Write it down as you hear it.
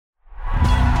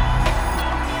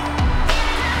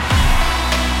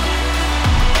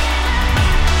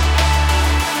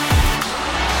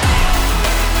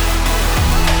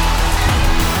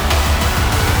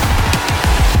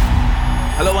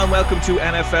welcome to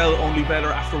NFL Only Better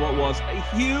after what was a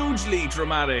hugely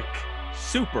dramatic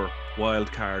Super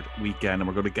Wildcard weekend. And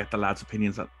we're going to get the lads'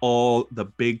 opinions on all the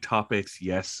big topics.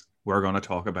 Yes, we're going to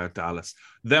talk about Dallas.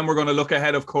 Then we're going to look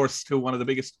ahead, of course, to one of the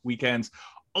biggest weekends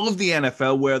of the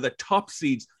NFL where the top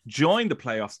seeds join the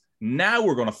playoffs. Now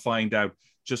we're going to find out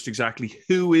just exactly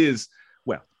who is,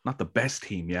 well, not the best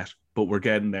team yet, but we're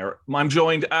getting there. I'm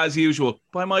joined, as usual,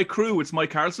 by my crew. It's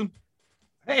Mike Carlson.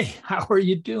 Hey, how are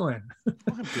you doing?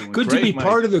 I'm doing Good great, to be Mike.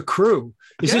 part of the crew.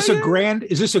 Is this a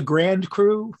grand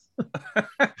crew?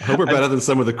 I hope we're better than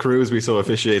some of the crews we saw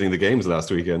officiating the games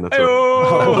last weekend. That's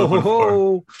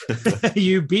what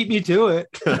you beat me to it.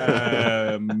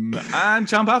 And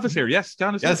John Paffis here. Yes,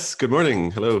 John is here. Yes, good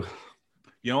morning. Hello.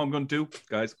 You know what I'm going to do,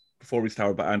 guys? Before we start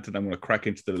about Anton, I'm going to crack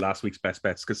into the last week's best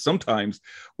bets, because sometimes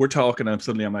we're talking and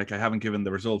suddenly I'm like, I haven't given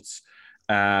the results.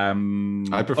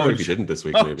 I prefer if you didn't this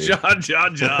week, maybe.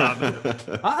 John.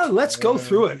 Let's go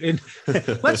through it. And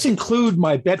let's include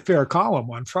my Betfair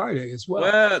column on Friday as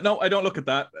well. No, I don't look at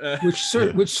that. Which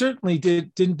certainly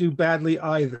didn't do badly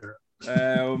either.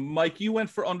 Mike, you went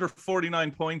for under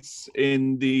 49 points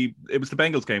it was the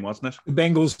Bengals game, wasn't it? The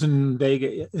Bengals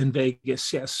in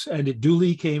Vegas, yes. And it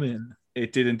duly came in.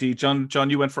 It did indeed. John,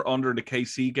 you went for under the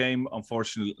KC game.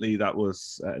 Unfortunately, that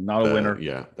was not a winner.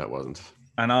 Yeah, that wasn't.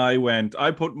 And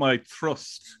I put my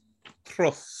trust,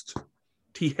 THRUST,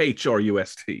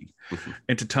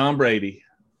 into Tom Brady,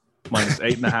 minus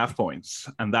 8.5 points.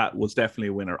 And that was definitely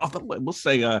a winner. Although I must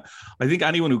say, I think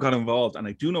anyone who got involved, and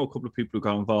I do know a couple of people who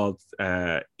got involved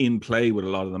in play with a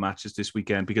lot of the matches this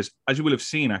weekend, because as you will have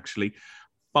seen, actually,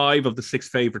 5 of the 6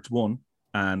 favorites won,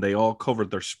 and they all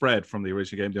covered their spread from the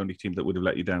original game. The only team that would have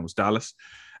let you down was Dallas.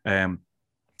 I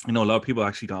know a lot of people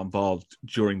actually got involved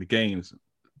during the games.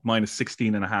 Minus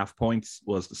 16.5 points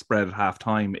was the spread at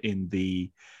halftime in the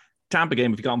Tampa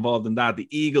game. If you got involved in that, the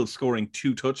Eagles scoring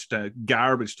 2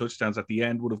 garbage touchdowns at the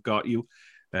end would have got you.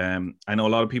 I know a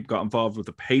lot of people got involved with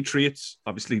the Patriots,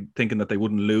 obviously thinking that they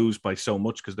wouldn't lose by so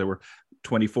much because there were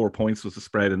 24 points was the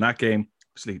spread in that game.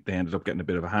 Obviously, they ended up getting a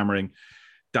bit of a hammering.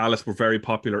 Dallas were very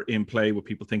popular in play with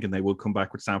people thinking they would come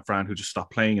back with San Fran, who just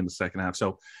stopped playing in the second half.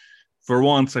 So for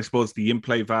once, I suppose the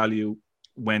in-play value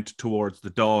went towards the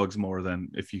dogs more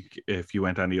than if you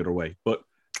went any other way. But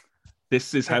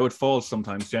this is how it falls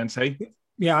sometimes, gents, hey?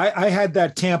 Yeah, I had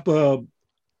that Tampa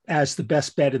as the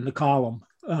best bet in the column.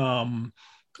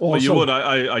 Well, you would.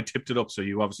 I tipped it up, so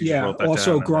you obviously just wrote that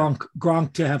also down.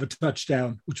 Gronk to have a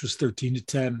touchdown, which was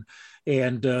 13-10,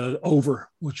 and over,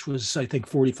 which was I think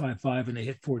 45-5, and they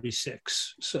hit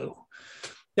 46. So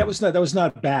that was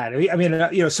not bad. I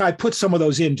mean, so I put some of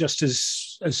those in just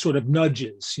as sort of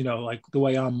nudges, like the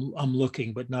way I'm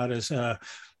looking, but not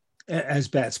as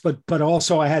bets. But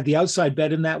also I had the outside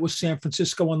bet, and that was San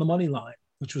Francisco on the money line,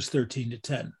 which was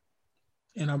 13-10,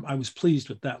 and I was pleased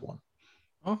with that one.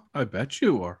 Oh, I bet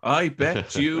you are.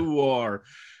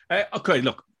 Okay,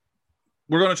 look,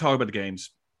 we're going to talk about the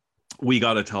games. We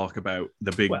got to talk about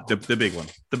the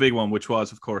big one, which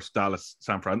was, of course, Dallas,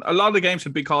 San Fran. A lot of the games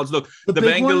had big calls. Look, the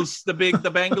Bengals, the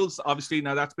Bengals, obviously,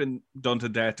 now that's been done to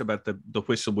death about the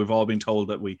whistle. We've all been told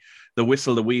that the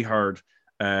whistle that we heard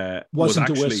wasn't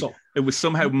a whistle. It was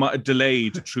somehow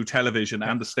delayed through television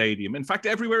and the stadium. In fact,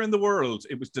 everywhere in the world,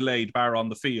 it was delayed, bar on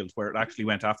the field, where it actually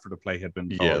went after the play had been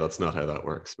called. Yeah, that's not how that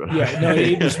works. But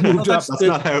it was moved up. That's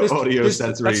not how audio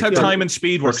sensory. That's how time and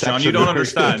speed works, John. You don't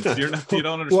understand. You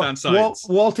don't understand science.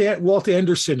 Walt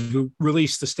Anderson, who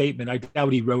released the statement, I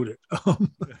doubt he wrote it,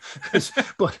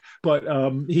 but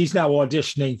he's now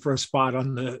auditioning for a spot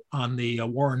on the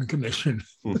Warren Commission.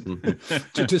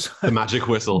 The magic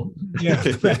whistle. Yeah,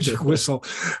 the magic whistle.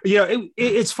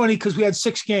 It's funny because we had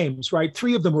 6 games, right?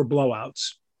 3 of them were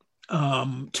blowouts.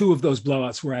 2 of those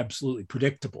blowouts were absolutely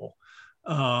predictable.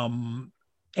 And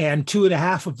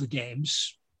 2.5 of the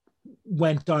games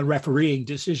went on refereeing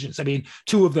decisions. I mean,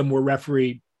 2 of them were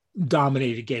referee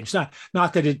dominated games.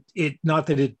 Not that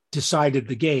it decided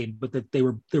the game, but that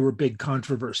there were big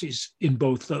controversies in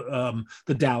both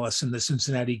the Dallas and the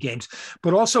Cincinnati games.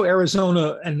 But also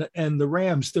Arizona and the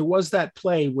Rams, there was that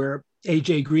play where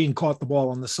AJ Green caught the ball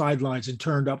on the sidelines and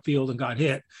turned upfield and got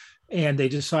hit. And they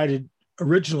decided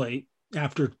originally,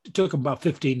 it took them about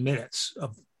 15 minutes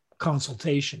of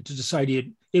consultation to decide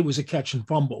it was a catch and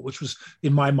fumble, which was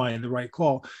in my mind the right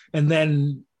call. And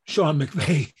then Sean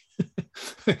McVay,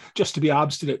 just to be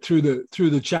obstinate, threw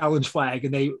the challenge flag,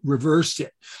 and they reversed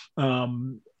it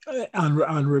on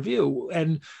review.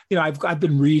 And I've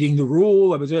been reading the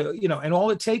rule. I was and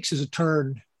all it takes is a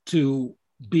turn to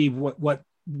be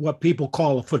what people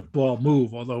call a football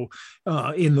move, although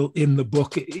in the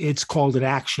book it's called an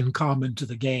action common to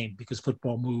the game, because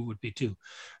football move would be too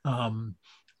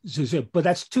But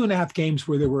that's 2.5 games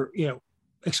where there were,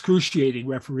 excruciating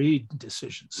referee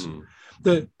decisions.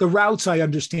 The routes I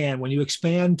understand. When you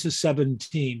expand to 7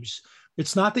 teams,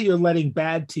 it's not that you're letting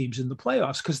bad teams in the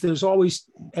playoffs, because there's always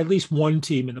at least one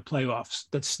team in the playoffs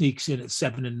that sneaks in at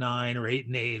 7-9 or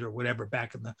 8-8 or whatever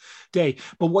back in the day.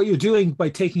 But what you're doing by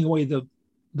taking away the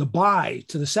bye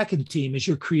to the second team is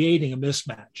you're creating a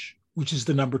mismatch, which is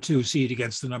the number 2 seed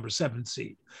against the number 7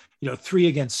 seed. 3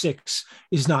 against 6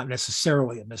 is not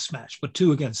necessarily a mismatch, but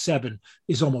 2 against 7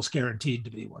 is almost guaranteed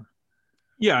to be one.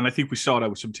 Yeah, and I think we saw that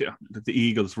with some that the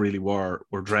Eagles really were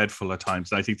dreadful at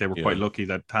times. And I think they were quite lucky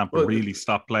that Tampa really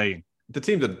stopped playing. The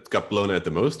team that got blown out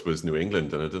the most was New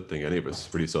England, and I don't think any of us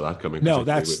really saw that coming. No,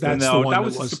 that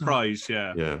was a surprise.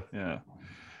 Yeah.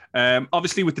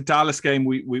 Obviously, with the Dallas game,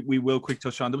 we will quick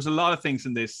touch on. There was a lot of things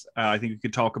in this. I think we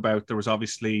could talk about. There was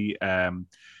obviously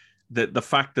the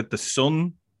fact that the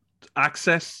sun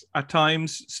access at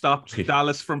times stopped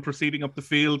Dallas from proceeding up the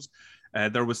field.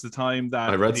 There was the time that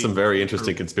I read some very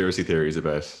interesting conspiracy theories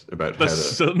about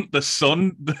the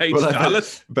sun hates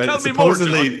Dallas. But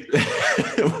supposedly,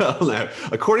 well, now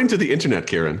according to the internet,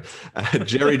 Kieran,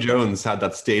 Jerry Jones had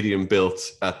that stadium built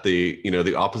at the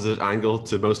the opposite angle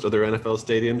to most other NFL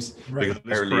stadiums. Right,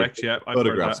 that's correct. Yeah,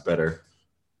 photographs better.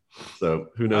 So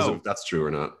who knows if that's true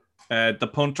or not. The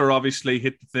punter obviously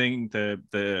hit the thing,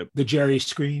 the Jerry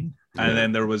screen. And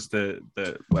then there was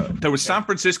San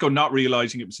Francisco not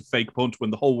realizing it was a fake punt when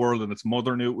the whole world and its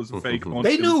mother knew it was a fake punt.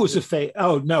 They knew it was a fake.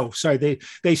 Oh no, sorry.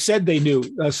 They said they knew.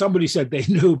 Somebody said they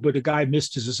knew, but a guy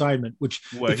missed his assignment. Which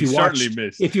if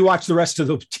you watch the rest of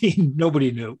the team, nobody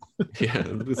knew. Yeah,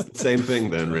 it's the same thing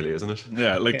then, really, isn't it?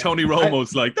 Yeah, Tony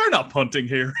Romo's like, they're not punting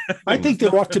here. I think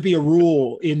there ought to be a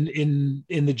rule in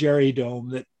the Jerry Dome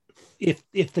that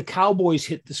if the Cowboys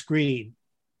hit the screen,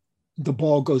 the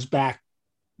ball goes back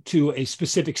to a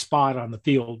specific spot on the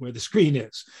field where the screen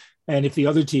is. And if the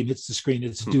other team hits the screen,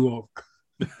 it's a do-over.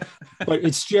 But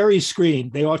it's Jerry's screen.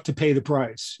 They ought to pay the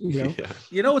price. Yeah.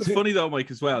 It's funny though,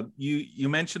 Mike, as well. You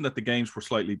mentioned that the games were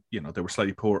slightly, they were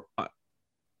slightly poor.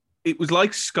 It was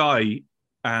like Sky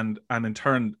and in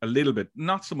turn a little bit,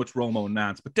 not so much Romo and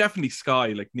Nance, but definitely Sky,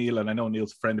 like Neil, and I know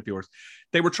Neil's a friend of yours.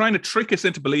 They were trying to trick us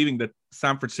into believing that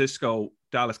San Francisco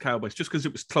Dallas Cowboys, just because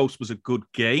it was close, was a good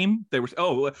game. They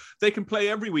were, they can play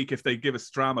every week if they give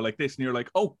us drama like this. And you're like,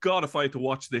 oh God, if I had to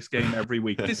watch this game every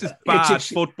week, this is bad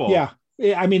football. Yeah.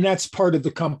 I mean, that's part of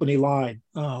the company line.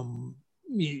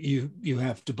 You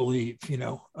have to believe,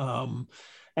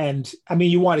 and I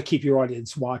mean, you want to keep your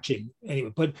audience watching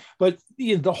anyway, but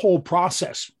the whole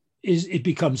process it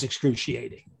becomes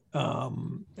excruciating.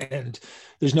 And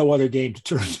there's no other game to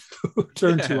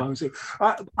turn to.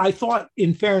 I thought,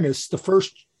 in fairness, the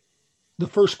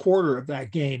first quarter of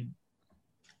that game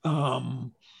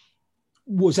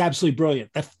was absolutely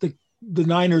brilliant. The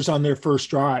Niners on their first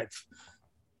drive,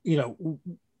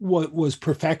 what was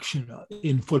perfection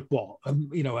in football.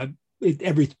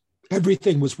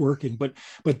 Everything was working, but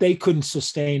they couldn't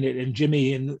sustain it. And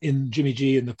Jimmy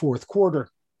G in the fourth quarter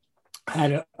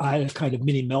had a kind of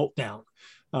mini meltdown.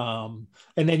 And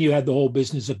then you had the whole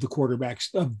business of the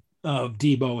quarterbacks of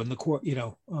Debo and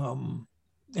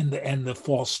and the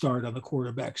false start on the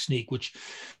quarterback sneak, which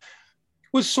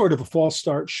was sort of a false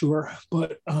start, sure,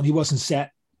 but he wasn't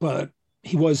set. But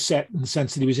he was set in the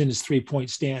sense that he was in his 3-point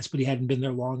stance, but he hadn't been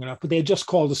there long enough. But they had just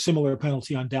called a similar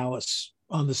penalty on Dallas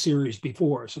on the series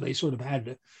before, so they sort of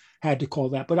had to call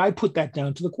that. But I put that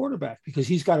down to the quarterback because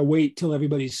he's got to wait till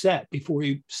everybody's set before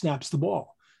he snaps the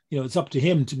ball. It's up to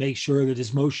him to make sure that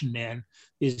his motion man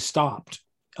is stopped.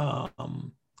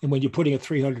 And when you're putting a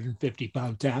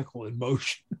 350-pound tackle in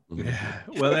motion. Yeah.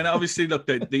 Well, then obviously, look,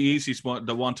 the easiest one,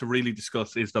 the one to really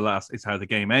discuss is how the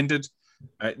game ended.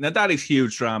 Now that is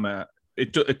huge drama.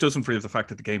 It doesn't forgive the fact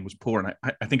that the game was poor. And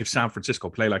I think if San Francisco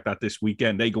play like that this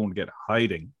weekend, they're going to get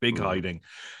big hiding.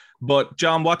 But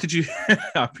John, what did you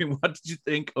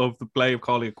think of the play of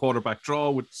calling a quarterback draw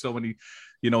with so many,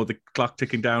 the clock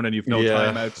ticking down and you've no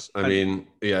timeouts?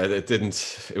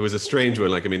 It was a strange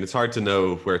one. It's hard to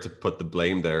know where to put the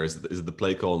blame there. Is it the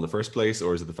play call in the first place,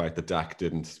 or is it the fact that Dak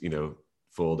didn't,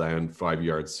 fall down 5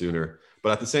 yards sooner?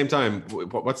 But at the same time,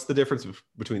 what's the difference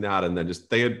between that and then just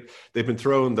they've been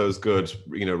throwing those good,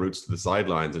 routes to the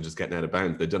sidelines and just getting out of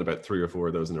bounds. They've done about 3 or 4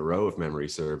 of those in a row, if memory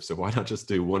serves. So why not just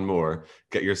do one more,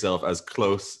 get yourself as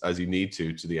close as you need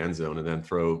to the end zone, and then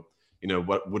throw,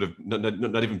 what would have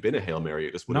not even been a Hail Mary.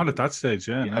 It just not at that stage,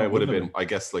 it would have been, I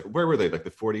guess, where were they? Like the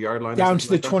 40-yard line? Down to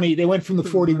the 20. They went from the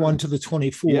 41 to the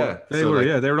 24. Yeah, they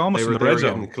were almost in the red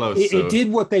zone. Close. It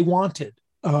did what they wanted.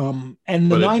 And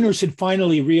the Niners had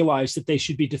finally realized that they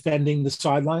should be defending the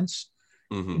sidelines.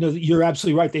 Mm-hmm. You know, you're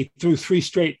absolutely right. They threw 3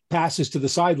 straight passes to the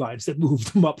sidelines that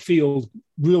moved them upfield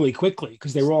really quickly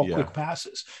because they were all quick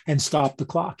passes and stopped the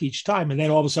clock each time. And then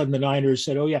all of a sudden the Niners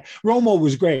said, oh yeah, Romo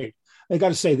was great. I got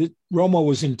to say that Romo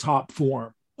was in top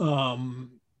form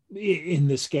in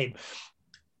this game.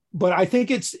 But I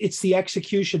think it's the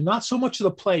execution, not so much of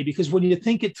the play, because when you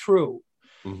think it through,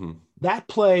 that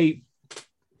play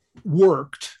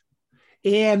worked.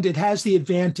 And it has the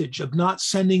advantage of not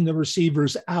sending the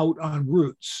receivers out on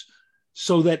routes,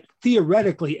 so that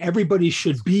theoretically everybody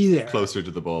should be there closer to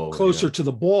the ball to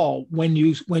the ball when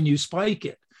you spike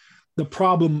it. The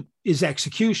problem is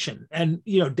execution. And,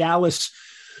 you know, Dallas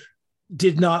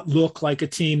did not look like a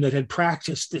team that had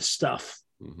practiced this stuff.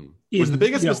 Was the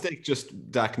biggest mistake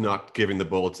just Dak not giving the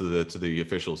ball to the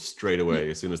officials straight away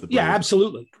as soon as the play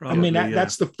absolutely. Probably, I mean,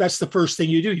 that's the first thing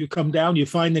you do. You come down, you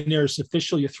find the nearest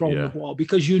official, you throw him the ball,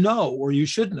 because you know, or you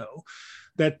should know,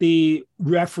 that the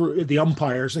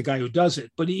umpire is the guy who does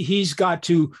it, but he's got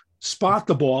to spot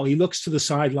the ball. He looks to the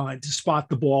sideline to spot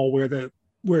the ball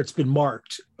where it's been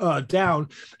marked down,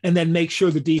 and then make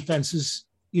sure the defense is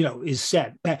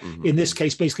set. In this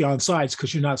case, basically on sides,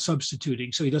 because you're not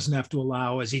substituting. So he doesn't have to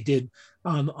allow, as he did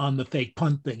on the fake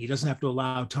punt thing, he doesn't have to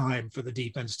allow time for the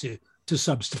defense to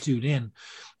substitute in.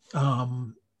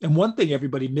 And one thing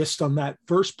everybody missed on that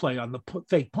first play on the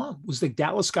fake punt was that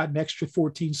Dallas got an extra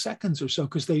 14 seconds or so,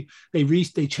 because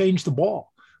they changed the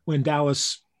ball when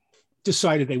Dallas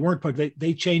decided they weren't, but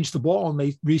they changed the ball and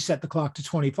they reset the clock to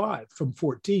 25 from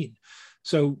 14.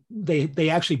 So they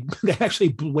actually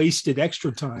wasted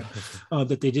extra time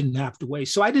that they didn't have to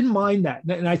waste. So I didn't mind that.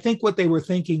 And I think what they were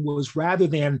thinking was, rather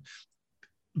than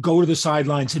go to the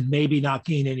sidelines and maybe not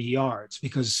gain any yards,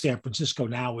 because San Francisco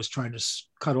now was trying to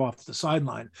cut off the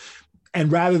sideline,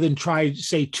 and rather than try,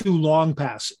 say, 2 long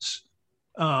passes,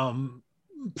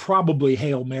 probably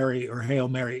Hail Mary or Hail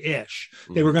Mary-ish,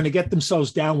 they were going to get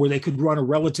themselves down where they could run a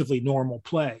relatively normal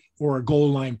play, or a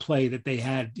goal line play that they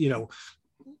had,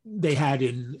 they had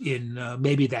in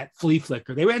maybe that flea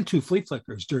flicker. They ran 2 flea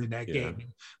flickers during that game.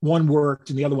 One worked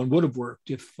and the other one would have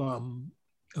worked if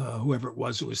whoever it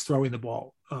was who was throwing the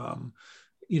ball,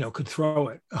 could throw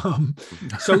it.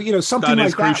 So, something that like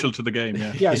is crucial to the game.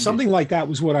 Yeah. Something like that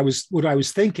was what I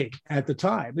was thinking at the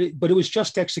time, but it was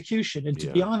just execution. And to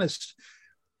be honest,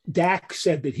 Dak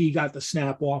said that he got the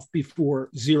snap off before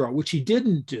 0, which he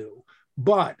didn't do.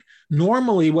 But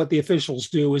normally what the officials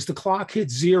do is the clock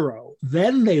hits 0,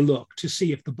 then they look to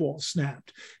see if the ball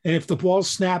snapped. And if the ball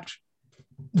snapped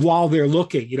while they're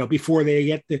looking, before they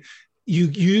get you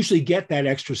usually get that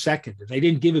extra second. And they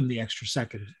didn't give him the extra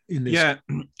second in this. Yeah,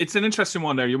 it's an interesting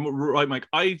one there. You're right, Mike.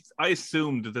 I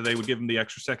assumed that they would give him the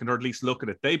extra second, or at least look at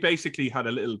it. They basically had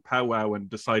a little powwow and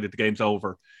decided the game's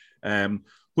over,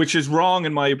 which is wrong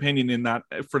in my opinion, in that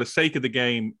for the sake of the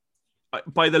game,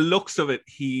 by the looks of it,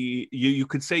 you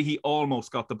could say he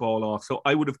almost got the ball off. So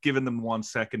I would have given them 1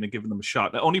 second and given them a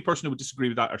shot. The only person who would disagree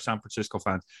with that are San Francisco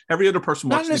fans. Every other person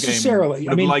watching the game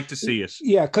would like to see it.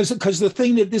 Yeah, because the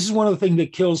thing this is one of the things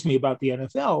that kills me about the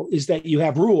NFL is that you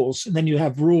have rules, and then you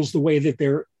have rules the way that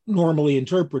they're normally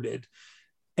interpreted.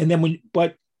 And then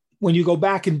when you go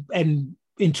back and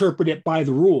interpret it by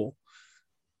the rule,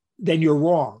 then you're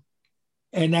wrong.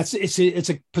 And it's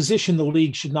a position the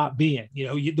league should not be in.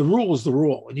 The rule is the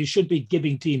rule, and you should be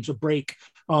giving teams a break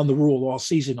on the rule all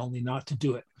season, only not to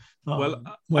do it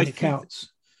when it counts.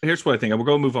 Here's what I think. We're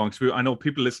going to move on, because I know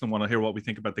people listening want to hear what we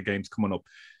think about the games coming up.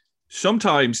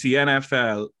 Sometimes the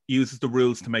NFL uses the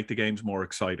rules to make the games more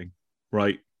exciting,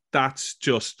 right? That's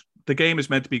just, the game is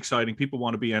meant to be exciting. People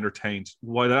want to be entertained.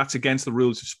 Whether that's against the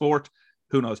rules of sport,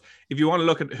 who knows? If you want to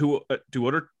look at who do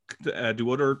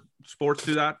other sports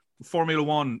do that? Formula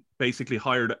One basically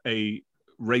hired a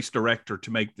race director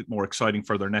to make it more exciting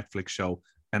for their Netflix show,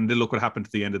 and then look what happened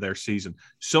at the end of their season.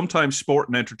 Sometimes sport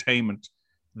and entertainment,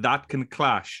 that can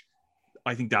clash.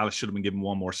 I think Dallas should have been given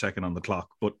 1 more second on the clock,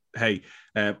 but hey,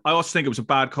 I also think it was a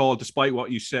bad call, despite what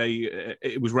you say.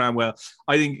 It was ran well.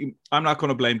 I think I'm not going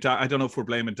to blame Dak. I don't know if we're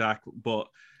blaming Dak, but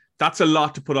that's a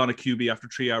lot to put on a QB after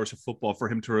 3 hours of football, for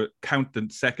him to count the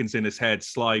seconds in his head,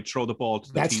 slide, throw the ball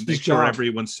to the team, make sure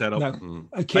everyone's set up. No,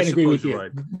 I can't agree with you.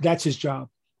 Right. That's his job.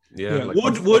 Yeah. Like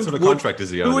what sort of contract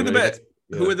is he on? Who are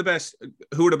the best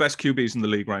QBs in the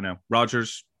league right now?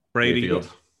 Rodgers, Brady,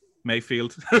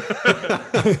 Mayfield.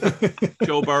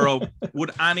 Joe Burrow.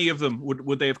 Would any of them,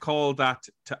 would they have called that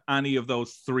to any of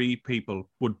those 3 people?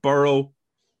 Would Burrow,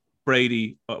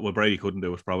 Brady, Brady couldn't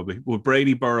do it probably. Would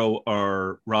Brady, Burrow,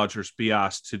 or Rodgers be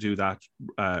asked to do that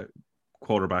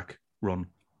quarterback run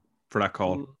for that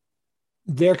call?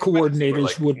 Their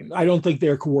coordinators wouldn't. I don't think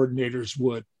their coordinators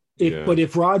would. But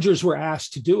if Rodgers were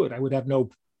asked to do it, I would have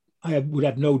no I would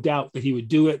have no doubt that he would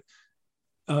do it,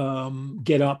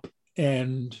 get up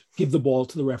and give the ball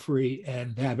to the referee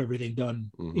and have everything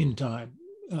done in time.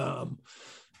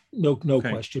 No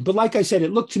question. But like I said,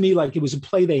 it looked to me like it was a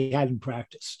play they hadn't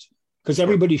practiced, because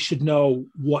everybody should know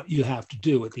what you have to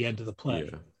do at the end of the play.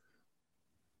 Yeah.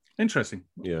 Interesting.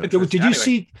 Yeah.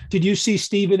 Did you see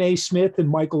Stephen A. Smith and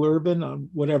Michael Irvin on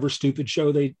whatever stupid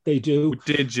show they do? We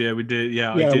did.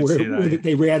 Yeah, I did see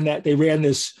that. They ran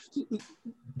this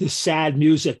sad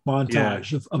music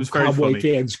montage of Cowboy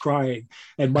fans crying,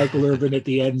 and Michael Irvin at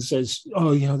the end says,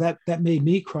 "Oh, that made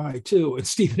me cry too." And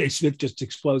Stephen A. Smith just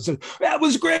explodes. And, "That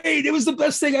was great. It was the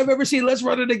best thing I've ever seen. Let's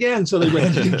run it again." So they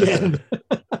ran it again.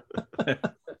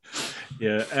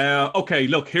 Yeah. Okay.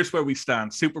 Look, here's where we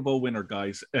stand. Super Bowl winner,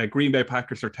 guys. Green Bay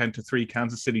Packers are 10-3.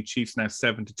 Kansas City Chiefs now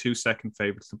 7-2, second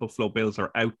favorites. The Buffalo Bills are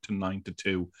out to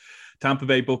 9-2. Tampa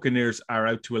Bay Buccaneers are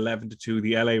out to 11-2.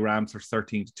 The LA Rams are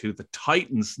 13-2. The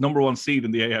Titans, number one seed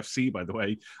in the AFC, by the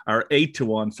way, are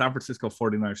 8-1. San Francisco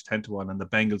 49ers 10-1, and the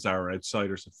Bengals are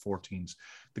outsiders at 14s.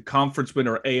 The conference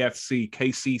winner AFC,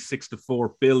 KC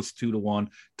 6-4, Bills 2-1,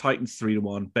 Titans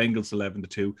 3-1, Bengals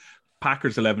 11-2.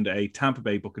 Packers 11-8, Tampa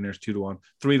Bay Buccaneers 2-1,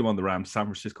 3-1 the Rams, San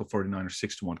Francisco 49ers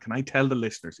 6-1. Can I tell the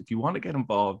listeners, if you want to get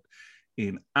involved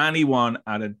in anyone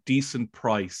at a decent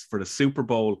price for the Super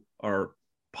Bowl or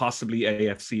possibly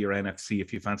AFC or NFC,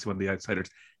 if you fancy one of the outsiders,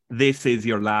 this is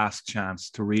your last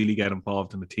chance to really get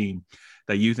involved in a team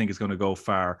that you think is going to go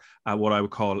far at what I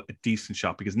would call a decent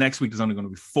shot, because next week there's only going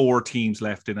to be 4 teams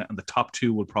left in it, and the top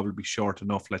 2 will probably be short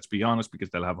enough, let's be honest,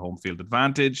 because they'll have home field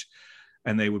advantage,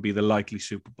 and they would be the likely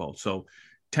Super Bowl. So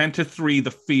 10-3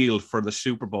 the field for the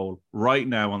Super Bowl right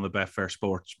now on the Betfair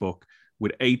Sportsbook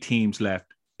with 8 teams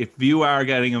left. If you are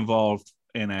getting involved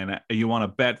in you want to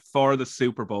bet for the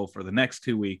Super Bowl for the next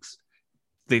 2 weeks,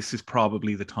 this is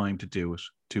probably the time to do it,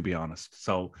 to be honest.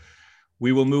 So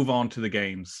we will move on to the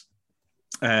games.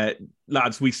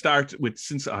 Lads, we start with,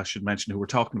 since I should mention who we're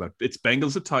talking about. It's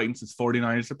Bengals at Titans, it's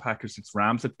 49ers at Packers, it's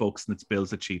Rams at Bucks, and it's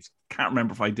Bills at Chiefs. Can't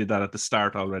remember if I did that at the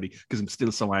start already, because I'm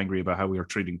still so angry about how we were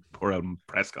treating poor Adam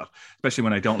Prescott, especially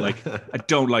when I don't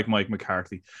like Mike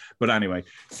McCarthy. But anyway,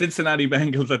 Cincinnati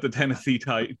Bengals at the Tennessee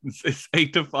Titans. It's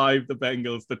 8-5 the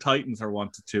Bengals. The Titans are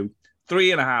 1-2.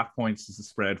 3.5 points is the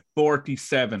spread.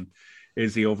 47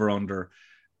 is the over-under.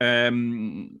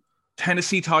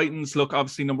 Tennessee Titans, look,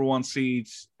 obviously number one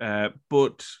seeds,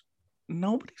 but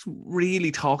nobody's really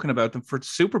talking about them for the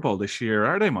Super Bowl this year,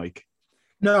 are they, Mike?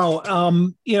 No,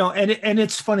 and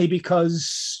it's funny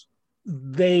because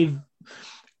they've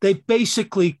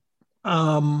basically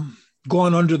gone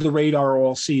under the radar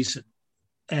all season,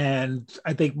 and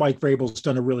I think Mike Vrabel's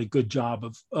done a really good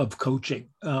job of coaching.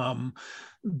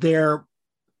 They're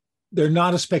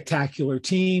not a spectacular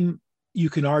team. You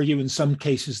can argue in some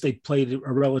cases they played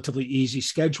a relatively easy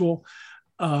schedule,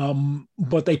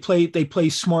 but they play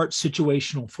smart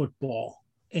situational football,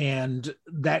 and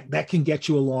that can get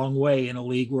you a long way in a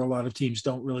league where a lot of teams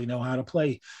don't really know how to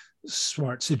play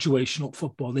smart situational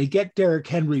football. They get Derrick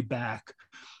Henry back,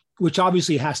 which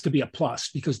obviously has to be a plus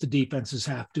because the defenses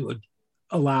have to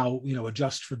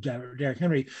adjust for Derrick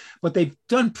Henry, but they've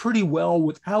done pretty well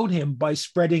without him by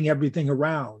spreading everything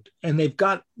around. And they've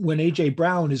got, when AJ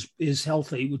Brown is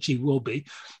healthy, which he will be,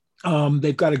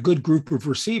 they've got a good group of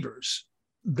receivers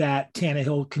that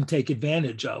Tannehill can take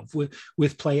advantage of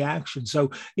with play action.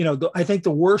 So, I think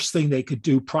the worst thing they could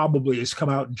do probably is come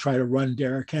out and try to run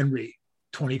Derrick Henry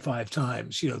 25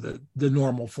 times, the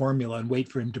normal formula, and wait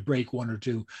for him to break 1 or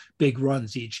 2 big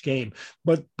runs each game.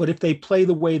 But if they play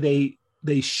the way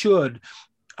they should,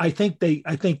 I think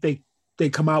they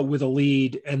come out with a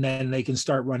lead, and then they can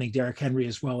start running Derrick Henry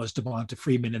as well as Devonta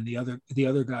Freeman and the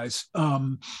other guys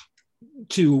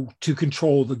to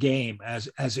control the game as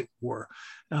it were.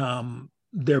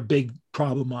 Their big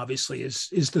problem obviously is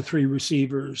the 3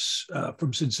 receivers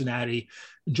from Cincinnati,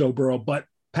 Joe Burrow, but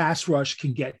pass rush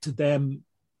can get to them.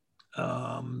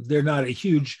 They're not a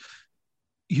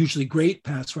hugely great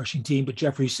pass rushing team, but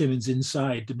Jeffrey Simmons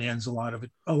inside demands a lot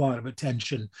of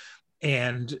attention.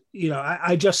 And,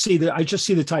 I just see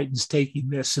the Titans taking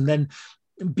this and then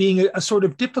being a sort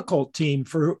of difficult team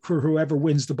for whoever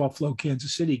wins the Buffalo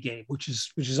Kansas City game, which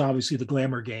is obviously the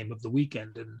glamour game of the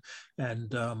weekend,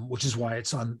 and which is why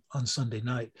it's on Sunday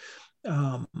night.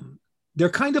 They're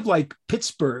kind of like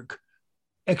Pittsburgh,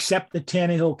 except that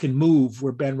Tannehill can move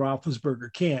where Ben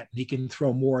Roethlisberger can't. He can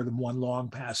throw more than one long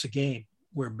pass a game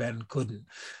where Ben couldn't,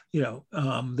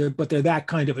 but they're that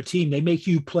kind of a team. They make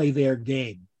you play their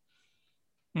game.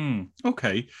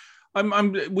 Okay.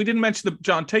 We didn't mention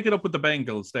John, take it up with the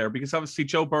Bengals there, because obviously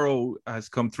Joe Burrow has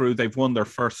come through. They've won their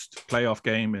first playoff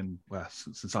game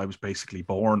since I was basically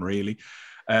born, really.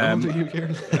 I'm onto you,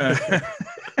 Kieran.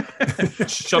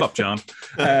 Shut up, John.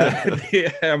 And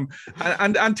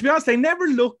to be honest, they never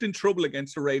looked in trouble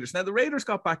against the Raiders. Now the Raiders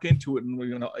got back into it, and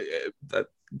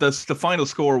the final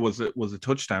score was a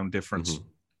touchdown difference. Mm-hmm.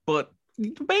 But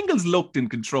the Bengals looked in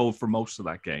control for most of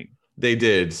that game. They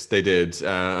did.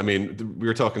 I mean, we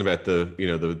were talking about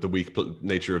the weak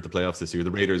nature of the playoffs this year. The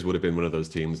Raiders would have been one of those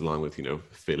teams, along with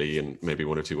Philly and maybe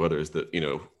one or two others that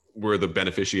were the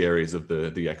beneficiaries of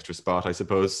the extra spot, I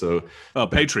suppose. So,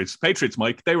 Patriots,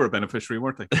 Mike, they were a beneficiary,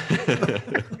 weren't they?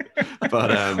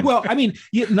 But well, I mean,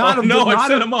 I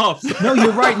set them off. No,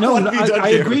 you're right. No, I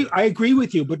agree. I agree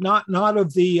with you, but not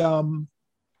of the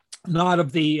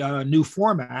new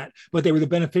format. But they were the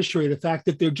beneficiary of the fact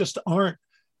that there just aren't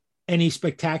any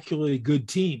spectacularly good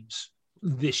teams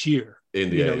this year. In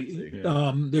the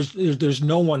AFC, there's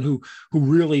no one who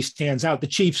really stands out. The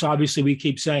Chiefs, obviously, we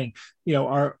keep saying,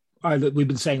 we've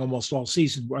been saying almost all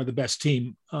season are the best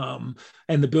team, and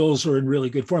the Bills are in really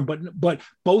good form. But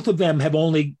both of them have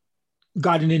only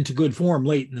gotten into good form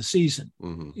late in the season.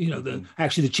 Mm-hmm.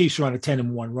 Actually the Chiefs are on a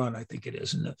 10-1 run, I think it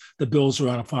is, and the Bills are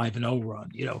on a 5-0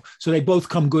 run. So they both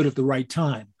come good at the right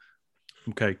time.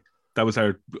 Okay. That was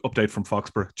our update from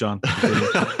Foxborough, John.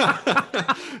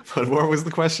 But what was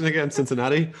the question again?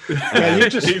 Cincinnati? Yeah,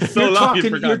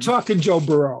 you're talking Joe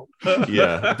Burrow.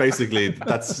 Yeah, basically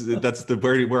that's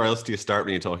the where else do you start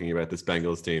when you're talking about this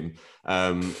Bengals team?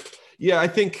 Yeah, I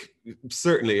think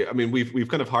certainly. I mean, we've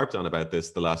kind of harped on about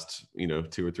this the last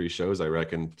 2 or 3 shows, I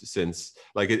reckon, since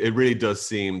it really does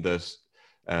seem that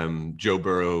Joe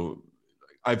Burrow.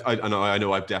 I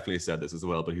know I've definitely said this as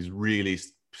well, but he's really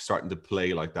starting to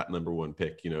play like that number 1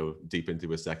 pick, deep into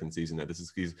his second season now.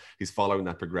 He's following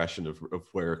that progression of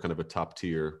where kind of a top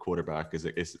tier quarterback is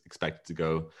expected to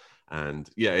go. And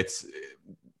yeah, it's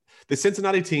the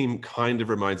Cincinnati team kind of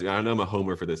reminds me, I know I'm a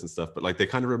homer for this and stuff, but they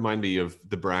kind of remind me of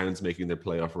the Browns making their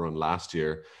playoff run last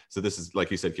year. So this is,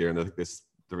 like you said, Kieran, I think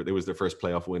it was their first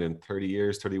playoff win in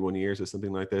 31 years or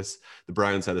something like this. The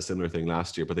Browns had a similar thing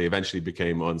last year, but they eventually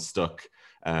became unstuck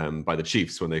by the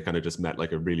Chiefs when they kind of just met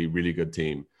like a really, really good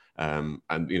team. And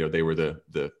they were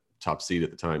the top seed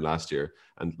at the time last year.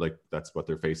 And that's what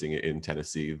they're facing in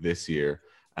Tennessee this year.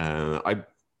 I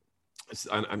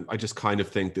just kind of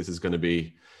think this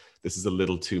is a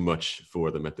little too much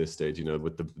for them at this stage,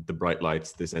 with the bright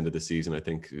lights this end of the season. I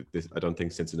don't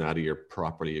think Cincinnati are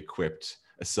properly equipped,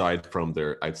 aside from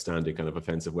their outstanding kind of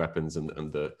offensive weapons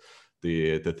and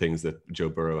the things that Joe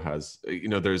Burrow has.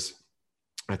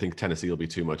 I think Tennessee will be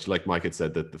too much. Like Mike had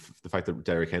said, that the fact that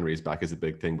Derrick Henry is back is a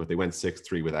big thing, but they went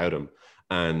 6-3 without him.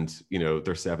 And, they're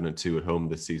 7-2 at home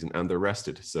this season and they're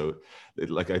rested. So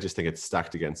I just think it's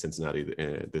stacked against Cincinnati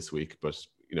this week, but,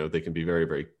 they can be very,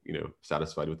 very,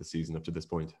 satisfied with the season up to this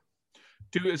point.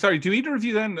 Do either of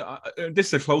you then, this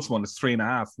is a close one, it's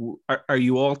 3.5. Are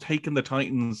you all taking the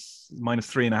Titans minus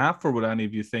 3.5, or would any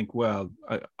of you think, well,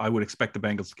 I would expect the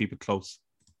Bengals to keep it close?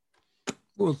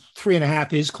 Well,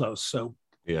 3.5 is close. So,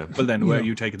 yeah. Well, then where are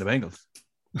you taking the Bengals?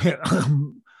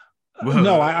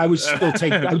 No, I would still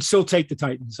take. I would still take the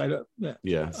Titans.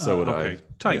 Yeah. So would I.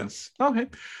 Titans. Yeah. Okay.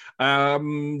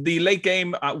 The late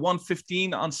game at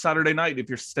 1:15 on Saturday night. If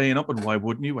you're staying up, and why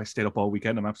wouldn't you? I stayed up all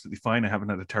weekend. I'm absolutely fine. I haven't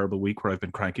had a terrible week where I've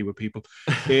been cranky with people.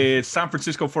 It's San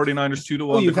Francisco 49ers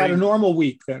 2-1. Oh, you've had a normal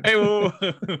week then. Hey,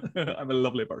 I'm a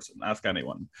lovely person. Ask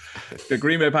anyone. The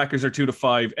Green Bay Packers are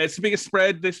 2-5. It's the biggest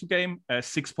spread this game.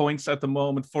 6 points at the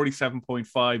moment.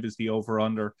 47.5 is the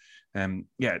over/under.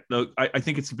 Look, I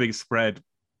think it's the biggest spread,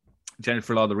 generally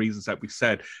for a lot of the reasons that we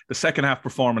said. The second half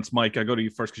performance, Mike, I go to you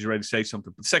first because you're ready to say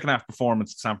something. But the second half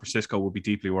performance at San Francisco will be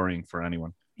deeply worrying for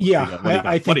anyone. Yeah,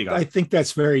 I think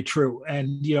that's very true.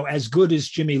 And as good as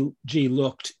Jimmy G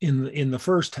looked in the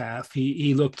first half,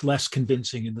 he looked less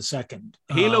convincing in the second.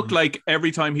 He looked like every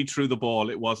time he threw the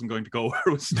ball, it wasn't going to go where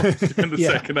it was supposed to in the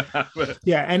second half.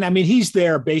 Yeah, and I mean he's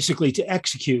there basically to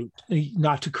execute,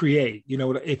 not to create.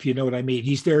 If you know what I mean.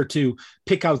 He's there to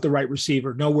pick out the right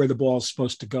receiver, know where the ball is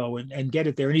supposed to go, and get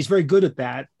it there. And he's very good at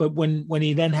that. But when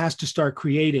he then has to start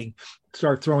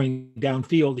throwing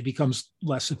downfield, he becomes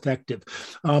less effective.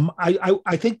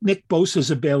 I think Nick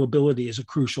Bosa's availability is a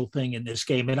crucial thing in this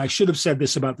game. And I should have said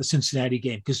this about the Cincinnati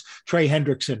game because Trey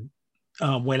Hendrickson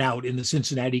went out in the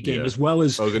Cincinnati game, as well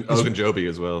as Ogunjobi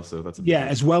as well. So that's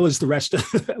as well as the rest of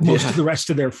most of the rest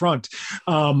of their front.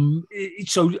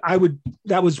 So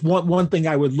that was one thing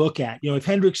I would look at. If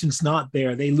Hendrickson's not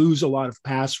there, they lose a lot of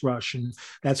pass rush, and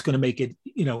that's going to make it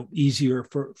easier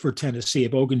for Tennessee.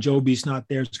 If Ogunjobi's not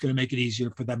there, it's going to make it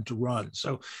easier for them to run.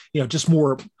 So just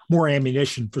more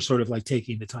ammunition for sort of like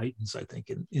taking the Titans, I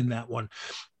think, in that one.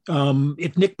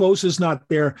 If Nick Bosa's not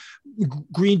there,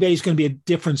 Green Bay is going to be a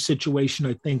different situation,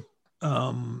 I think,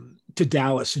 to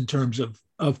Dallas in terms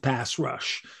of pass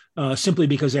rush, simply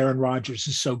because Aaron Rodgers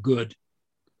is so good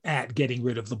at getting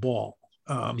rid of the ball.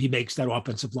 He makes that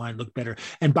offensive line look better.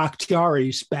 And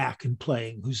Bakhtiari's back and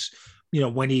playing, who's,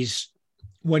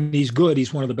 when he's good,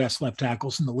 he's one of the best left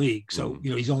tackles in the league. So,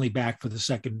 he's only back for the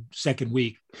second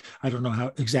week. I don't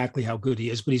know exactly how good he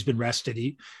is, but he's been rested.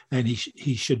 He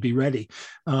should be ready.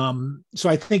 So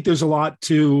I think there's a lot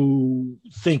to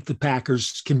think the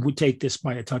Packers can take this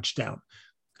by a touchdown.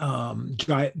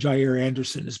 Jair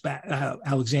Anderson is back.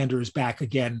 Alexander is back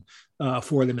again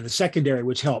for them in the secondary,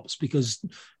 which helps because,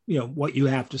 what you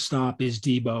have to stop is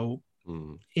Debo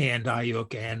and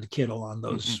Ayuk and Kittle on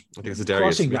those. I think it's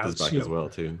Darius Smith routes, is back as well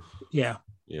too. Yeah.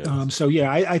 Yeah.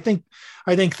 I think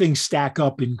things stack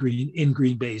up in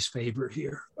Green Bay's favor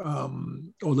here.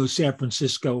 Although San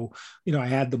Francisco, I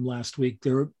had them last week.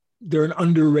 They're an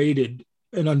underrated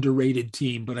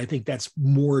team, but I think that's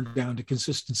more down to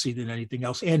consistency than anything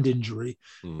else and injury.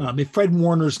 If Fred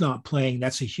Warner's not playing,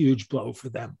 that's a huge blow for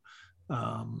them.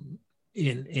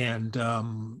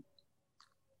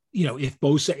 If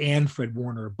Bosa and Fred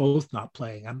Warner are both not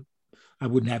playing, I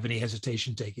wouldn't have any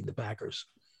hesitation taking the Packers.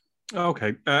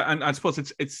 Okay, and I suppose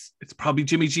it's probably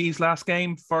Jimmy G's last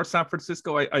game for San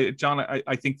Francisco. John,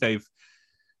 I think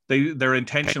their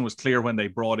intention was clear when they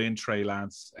brought in Trey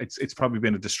Lance. It's probably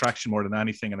been a distraction more than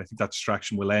anything, and I think that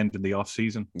distraction will end in the off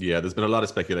season. Yeah, there's been a lot of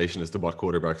speculation as to what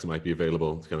quarterbacks might be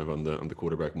available, kind of on the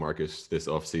quarterback market this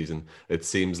off season. It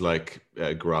seems like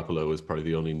Garoppolo is probably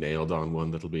the only nailed on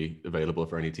one that'll be available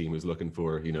for any team who's looking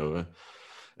for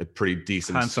a pretty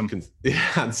decent, handsome,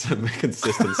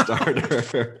 consistent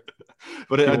starter.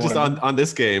 But just on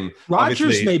this game,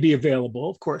 Rodgers may be available.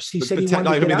 Of course, he said he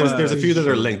wanted to get out. There's a few that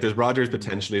are linked. There's Rodgers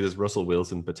potentially. There's Russell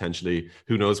Wilson potentially.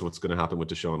 Who knows what's going to happen with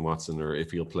Deshaun Watson, or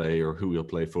if he'll play, or who he'll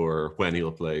play for, or when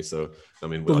he'll play. So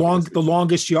the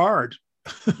longest yard.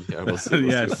 Yeah, we'll see.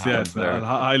 Yes,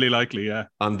 highly likely. Yeah.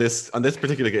 On this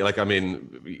particular game,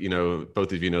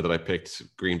 both of you know that I picked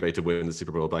Green Bay to win the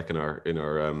Super Bowl back in our.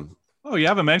 Oh, you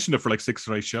haven't mentioned it for like 6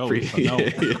 straight shows. In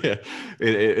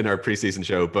our preseason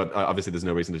show, but obviously there's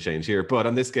no reason to change here. But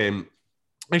on this game,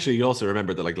 actually, you also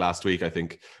remember that last week, I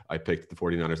think I picked the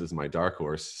 49ers as my dark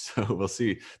horse. So we'll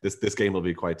see. This game will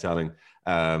be quite telling.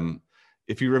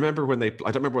 If you remember I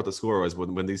don't remember what the score was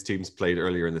when these teams played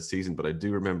earlier in the season, but I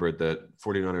do remember that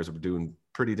 49ers were doing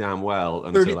pretty damn well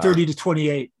until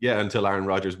 30-28. Yeah, until Aaron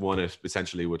Rodgers won it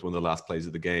essentially with one of the last plays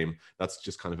of the game. That's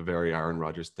just kind of a very Aaron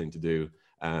Rodgers thing to do.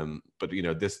 But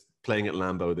this playing at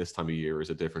Lambeau this time of year is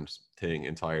a different thing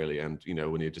entirely. And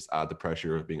when you just add the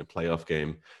pressure of being a playoff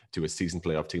game to a season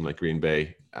playoff team like Green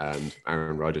Bay and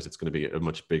Aaron Rodgers, it's going to be a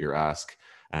much bigger ask.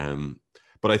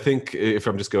 But I think if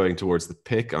I'm just going towards the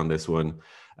pick on this one,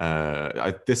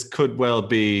 this could well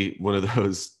be one of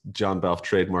those John Balfe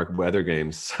trademark weather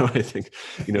games. So I think,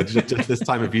 just this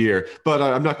time of year. But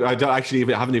I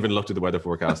haven't even looked at the weather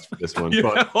forecast for this one.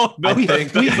 But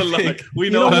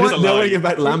we know knowing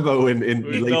about Lambeau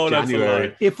in late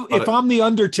January. If I'm the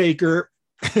Undertaker,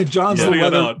 John's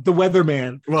the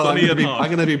weatherman. Well, I'm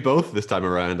going to be both this time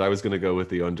around. I was going to go with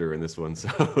the under in this one. So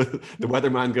the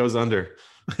weatherman goes under.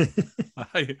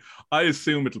 I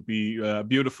assume it'll be a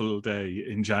beautiful day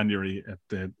in January at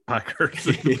the Packers.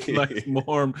 Like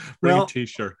warm, bring a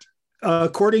t-shirt.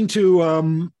 According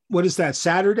to what is that,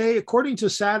 Saturday? According to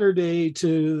Saturday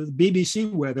to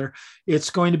BBC weather, it's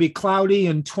going to be cloudy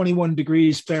and 21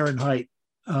 degrees Fahrenheit.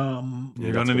 You're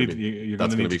going to need to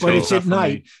but it's at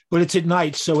night. But it's at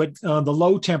night, so the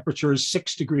low temperature is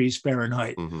 6 degrees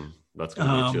Fahrenheit. Mm-hmm. That's going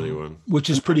to be a chilly one, which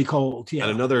is pretty cold. Yeah,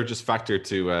 and another just factor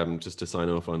to just to sign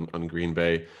off on Green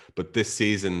Bay. But this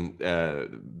season, they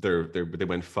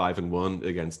went 5-1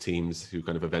 against teams who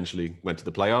kind of eventually went to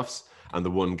the playoffs, and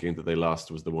the one game that they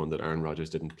lost was the one that Aaron Rodgers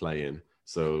didn't play in.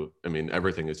 So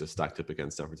everything is just stacked up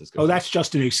against San Francisco. Oh, that's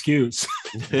just an excuse.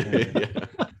 Yeah.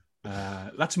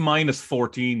 That's minus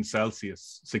 14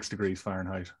 Celsius, 6 degrees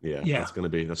Fahrenheit. Yeah. That's going to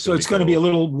be. So it's going to be a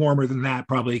little warmer than that,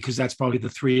 probably, because that's probably the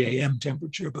 3 a.m.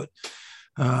 temperature. But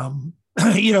for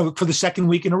the second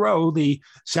week in a row, the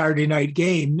Saturday night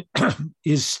game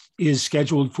is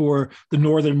scheduled for the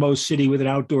northernmost city with an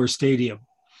outdoor stadium.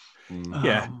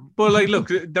 Yeah, but look,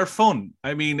 they're fun.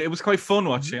 It was quite fun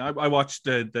watching. I watched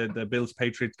the Bills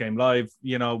Patriots game live.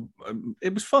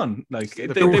 It was fun.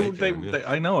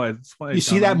 I know. It's why you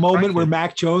see that moment where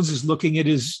Mac Jones is looking at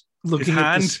his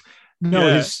hand.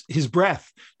 His breath.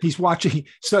 He's watching.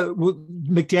 So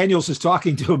McDaniels is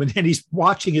talking to him, and then he's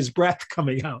watching his breath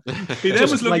coming out. He then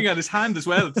was looking at his hand as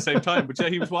well at the same time. But yeah,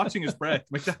 he was watching his breath.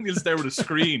 McDaniels there with a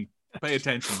screen. Pay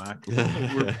attention, Mac.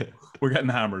 We're getting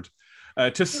hammered.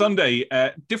 To Sunday,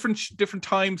 different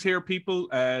times here, people.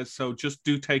 So just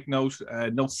do take note.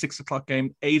 No 6 o'clock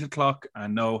game, 8 o'clock,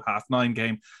 and no 9:30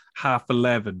 game,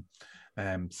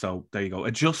 11:30. So there you go.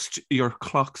 Adjust your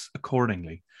clocks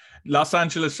accordingly. Los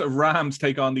Angeles Rams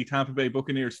take on the Tampa Bay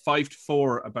Buccaneers.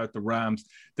 5-4 about the Rams.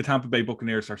 The Tampa Bay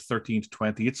Buccaneers are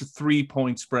 13-20. It's a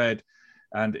 3-point spread,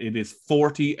 and it is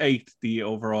 48 the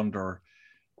over/under.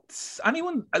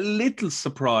 Anyone a little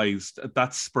surprised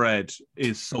that spread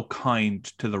is so kind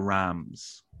to the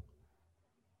Rams?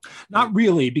 Not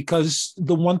really, because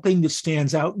the one thing that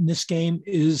stands out in this game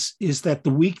is that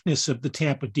the weakness of the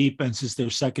Tampa defense is their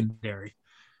secondary.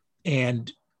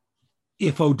 And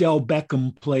if Odell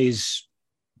Beckham plays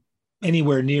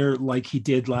anywhere near like he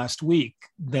did last week,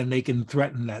 then they can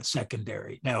threaten that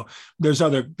secondary. Now, there's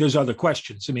other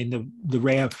questions. I mean,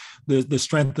 the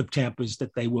strength of Tampa is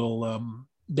that they will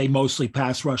they mostly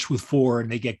pass rush with 4, and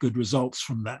they get good results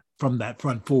from that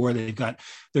front 4. They've got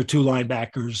their 2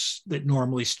 linebackers that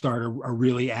normally start are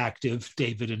really active,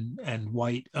 David and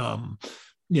White.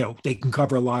 They can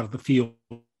cover a lot of the field.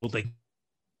 They can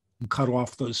cut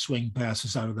off those swing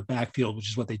passes out of the backfield, which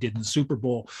is what they did in the Super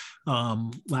Bowl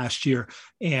last year.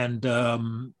 And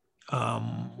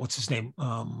what's his name?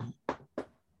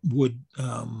 Wood.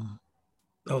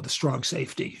 The strong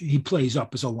safety. He plays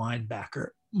up as a linebacker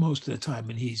most of the time,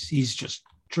 and he's just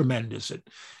tremendous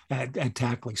at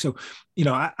tackling. So,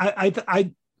 I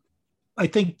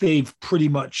think they've pretty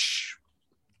much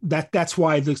that's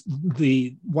why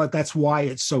that's why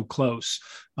it's so close.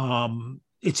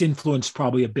 It's influenced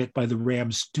probably a bit by the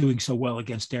Rams doing so well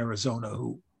against Arizona,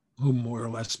 who more or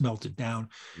less melted down.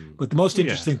 But the most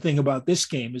interesting thing about this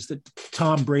game is that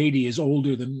Tom Brady is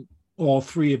older than all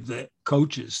 3 of the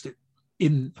coaches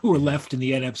who are left in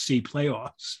the NFC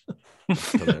playoffs.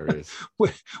 Hilarious.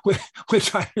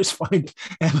 which I just find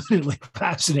eminently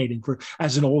fascinating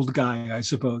as an old guy, I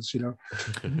suppose,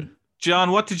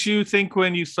 John, what did you think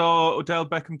when you saw Odell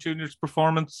Beckham Jr.'s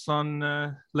performance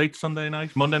on late Monday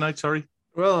night, sorry?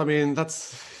 Well, I mean,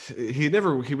 he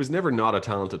was never not a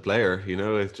talented player,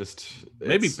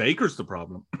 Maybe Baker's the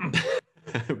problem.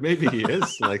 Maybe he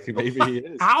is. Maybe he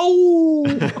is. Ow!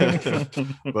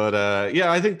 But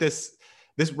I think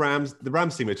the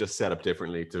Rams team is just set up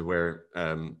differently to where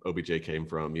OBJ came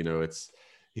from.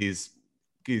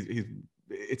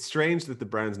 It's strange that the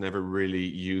Browns never really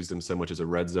used him so much as a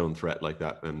red zone threat like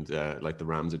that, and like the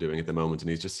Rams are doing at the moment.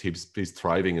 And he's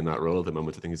thriving in that role at the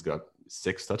moment. I think he's got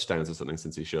 6 touchdowns or something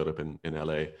since he showed up in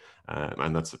LA,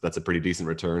 and that's a pretty decent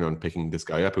return on picking this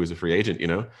guy up who's a free agent,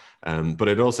 But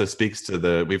it also speaks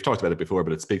to we've talked about it before,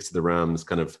 but it speaks to the Rams'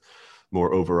 kind of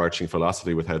more overarching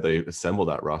philosophy with how they assemble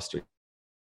that roster.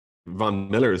 Von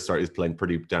Miller is playing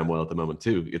pretty damn well at the moment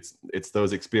too. It's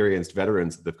those experienced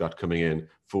veterans that they've got coming in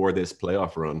for this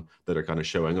playoff run that are kind of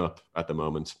showing up at the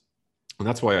moment, and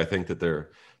that's why I think that they're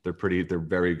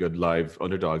very good live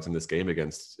underdogs in this game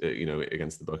against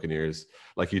the Buccaneers.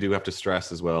 Like, you do have to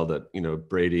stress as well that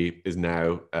Brady is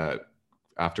now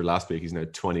after last week, he's now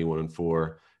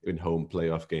 21-4 in home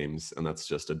playoff games, and that's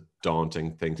just a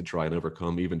daunting thing to try and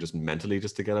overcome, even just mentally,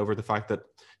 just to get over the fact that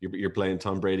you're playing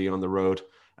Tom Brady on the road.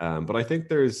 But I think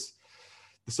there's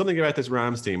something about this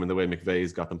Rams team and the way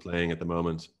McVay's got them playing at the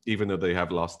moment, even though they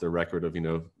have lost their record of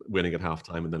winning at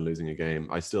halftime and then losing a game.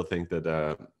 I still think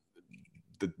that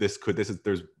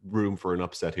there's room for an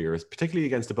upset here, particularly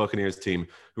against the Buccaneers team,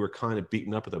 who are kind of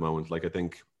beaten up at the moment. Like, I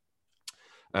think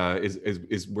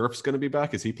is Wirfs going to be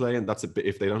back? Is he playing? That's a bit,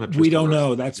 if they don't have. We don't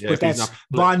know. That's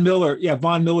Von Miller. Yeah,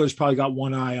 Von Miller's probably got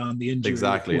one eye on the injury.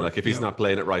 Exactly. Like, if he's not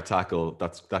playing at right tackle,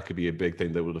 that could be a big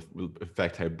thing that will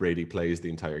affect how Brady plays the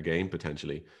entire game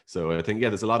potentially. So I think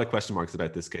there's a lot of question marks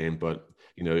about this game, but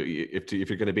if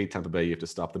you're going to beat Tampa Bay, you have to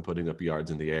stop them putting up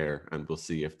yards in the air, and we'll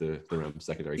see if the Rams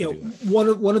secondary can do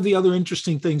that. One of the other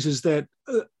interesting things is that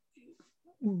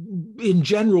in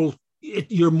general,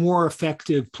 you're more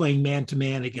effective playing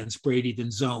man-to-man against Brady than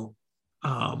zone,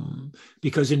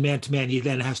 because in man-to-man, he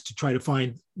then has to try to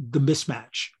find the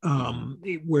mismatch,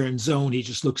 where in zone, he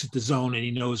just looks at the zone and he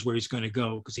knows where he's going to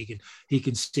go, because he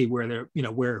can see where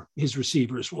where his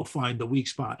receivers will find the weak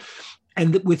spot.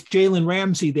 And with Jalen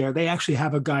Ramsey there, they actually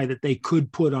have a guy that they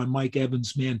could put on Mike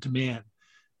Evans man-to-man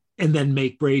and then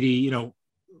make Brady,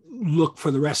 look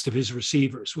for the rest of his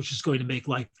receivers, which is going to make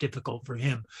life difficult for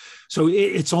him. So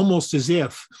it's almost as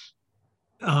if,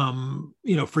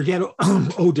 forget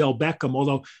Odell Beckham,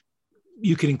 although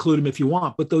you can include him if you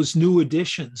want, but those new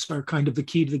additions are kind of the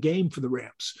key to the game for the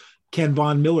Rams. Can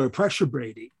Von Miller pressure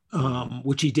Brady,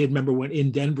 which he did, remember, when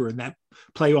in Denver in that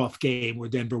playoff game where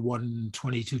Denver won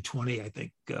 22-20, I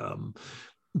think.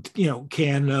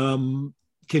 Can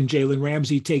Jalen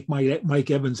Ramsey take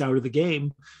Mike Evans out of the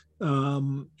game?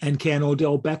 And can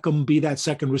Odell Beckham be that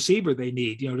second receiver they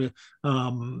need?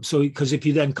 Because if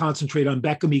you then concentrate on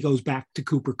Beckham, he goes back to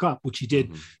Cooper Kupp, which he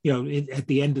did, at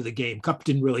the end of the game. Kupp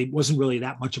wasn't really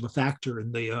that much of a factor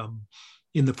in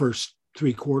the first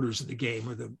 3 quarters of the game,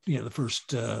 or the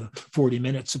first 40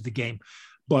 minutes of the game,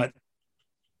 but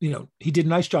he did a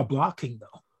nice job blocking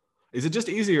though. Is it just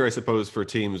easier, I suppose, for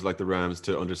teams like the Rams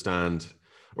to understand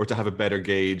or to have a better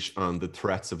gauge on the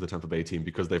threats of the Tampa Bay team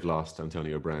because they've lost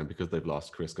Antonio Brown, because they've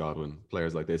lost Chris Godwin,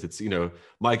 players like this? It's,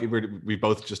 Mike, we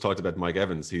both just talked about Mike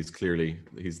Evans. He's clearly,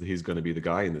 he's going to be the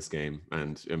guy in this game.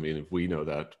 And I mean, if we know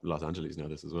that, Los Angeles know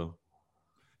this as well.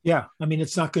 Yeah. I mean,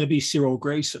 it's not going to be Cyril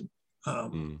Grayson.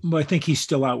 But I think he's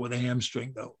still out with a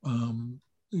hamstring though.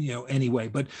 Anyway,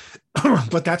 but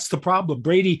that's the problem.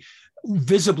 Brady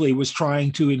visibly was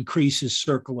trying to increase his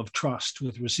circle of trust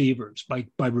with receivers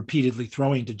by repeatedly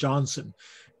throwing to Johnson,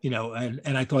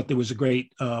 and I thought there was a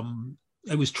great,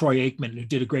 it was Troy Aikman who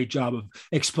did a great job of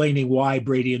explaining why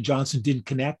Brady and Johnson didn't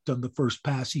connect on the first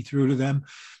pass he threw to them.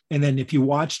 And then if you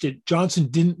watched it, Johnson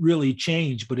didn't really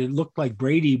change, but it looked like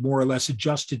Brady more or less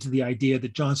adjusted to the idea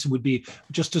that Johnson would be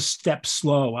just a step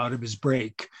slow out of his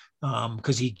break,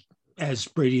 because as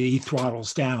Brady, he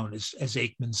throttles down, as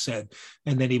Aikman said,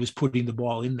 and then he was putting the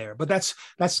ball in there. But that's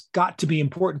got to be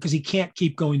important because he can't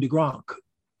keep going to Gronk.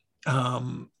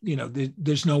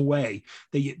 There's no way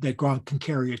that Gronk can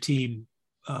carry a team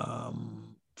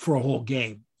for a whole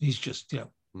game. He's just,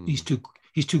 he's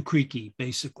too creaky,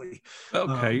 basically.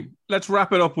 Okay, let's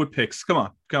wrap it up with picks. Come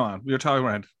on. We were talking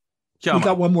around. We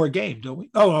got one more game, don't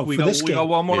we? We got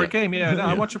one more game. Yeah.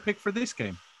 I want your pick for this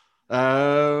game.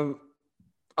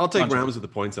 I'll take Rams with the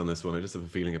points on this one. I just have a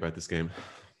feeling about this game.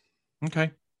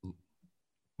 Okay.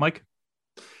 Mike?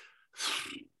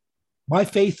 My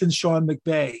faith in Sean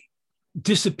McVay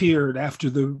disappeared after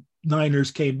the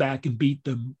Niners came back and beat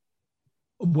them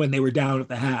when they were down at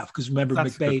the half. Because remember,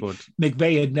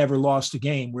 McVay had never lost a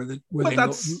game where they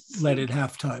led at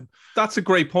halftime. That's a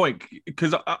great point,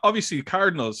 because obviously the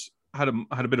Cardinals had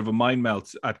a bit of a mind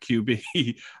melt at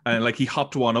QB, and he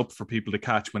hopped one up for people to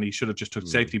catch when he should have just took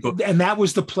safety. And that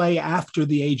was the play after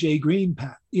the AJ Green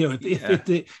pass.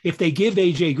 If they give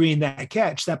AJ Green that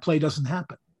catch, that play doesn't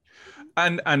happen.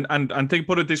 And they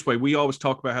put it this way: we always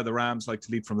talk about how the Rams like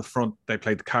to lead from the front. They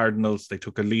played the Cardinals, they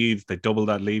took a lead, they doubled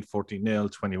that lead,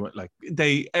 14-0, 21.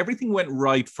 Everything went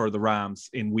right for the Rams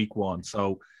in week 1.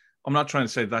 So I'm not trying to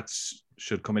say that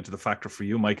should come into the factor for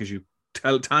you, Mike, as you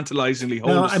tantalizingly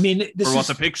hold for what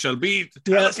the pick shall be.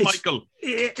 Tell us, Michael.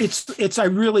 I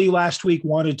really last week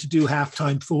wanted to do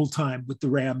halftime, full time with the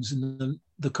Rams and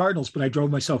the Cardinals, but I drove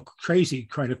myself crazy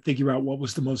trying to figure out what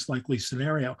was the most likely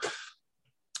scenario.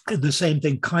 And the same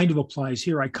thing kind of applies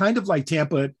here. I kind of like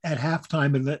Tampa at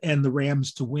halftime and the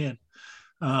Rams to win.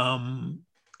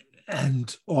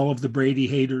 And all of the Brady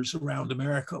haters around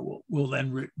America will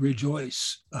then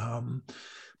rejoice.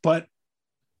 But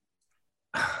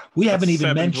we haven't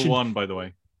even mentioned 7-1, by the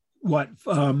way. What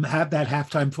have that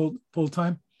halftime full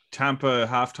time? Tampa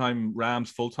halftime, Rams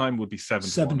full time would be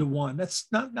 7-1. That's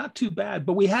not too bad.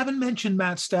 But we haven't mentioned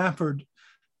Matt Stafford,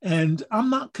 and I'm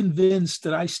not convinced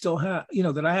that I still have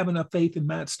that I have enough faith in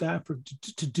Matt Stafford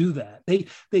to do that. He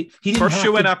didn't first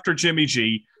you went after Jimmy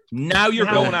G. Now you're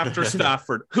going after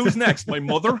Stafford. Who's next? My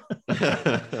mother?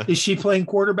 Is she playing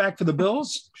quarterback for the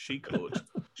Bills? She could.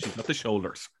 She's got the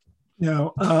shoulders.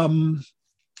 No.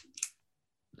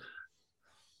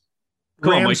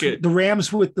 The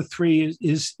Rams with the 3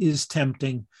 is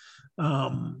tempting.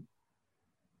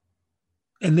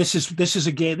 And this is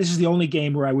a game. This is the only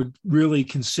game where I would really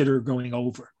consider going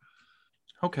over.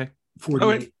 Okay. 48.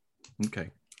 Right. Okay.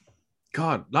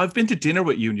 God, I've been to dinner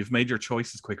with you and you've made your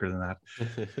choices quicker than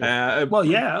that. Well,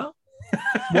 yeah.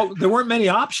 Well, there weren't many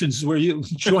options where you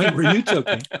took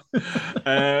me.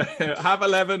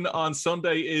 11:30 on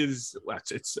Sunday is,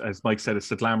 it's as Mike said, it's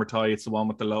the glamour tie. It's the one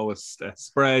with the lowest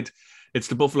spread. It's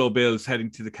the Buffalo Bills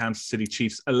heading to the Kansas City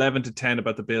Chiefs. 11-10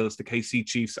 about the Bills. The KC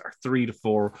Chiefs are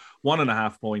 3-4.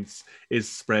 1.5 points is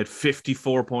spread.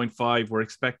 54.5. We're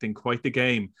expecting quite the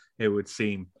game, it would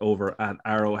seem, over at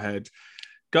Arrowhead.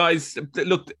 Guys,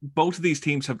 look, both of these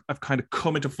teams have kind of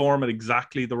come into form at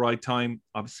exactly the right time.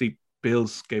 Obviously,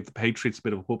 Bills gave the Patriots a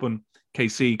bit of a whooping.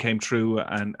 KC came through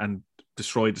and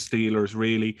destroyed the Steelers,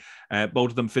 really.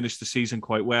 Both of them finished the season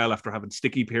quite well after having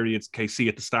sticky periods. KC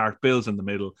at the start, Bills in the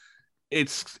middle.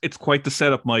 It's quite the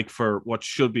setup, Mike, for what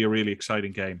should be a really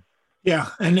exciting game. Yeah,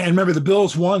 and remember, the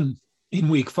Bills won in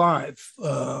week 5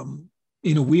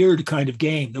 in a weird kind of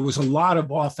game. There was a lot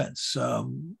of offense.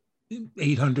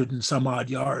 800 and some odd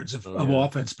yards of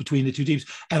offense between the two teams,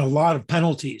 and a lot of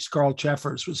penalties. Carl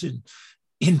Cheffers was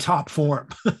in top form.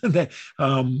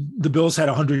 The Bills had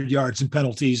 100 yards in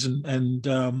penalties, and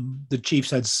the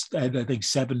Chiefs had, I think,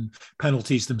 7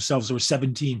 penalties themselves. There were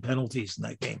 17 penalties in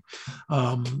that game.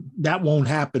 That won't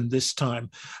happen this time.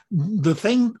 The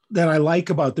thing that I like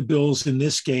about the Bills in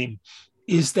this game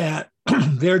is that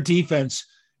their defense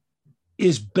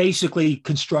is basically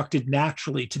constructed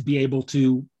naturally to be able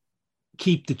to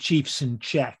keep the Chiefs in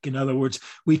check. In other words,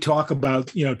 we talk about,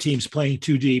 teams playing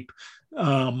too deep,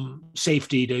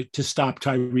 safety to stop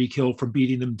Tyreek Hill from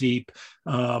beating them deep,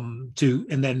 and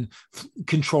then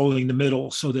controlling the middle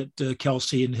so that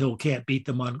Kelsey and Hill can't beat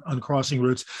them on crossing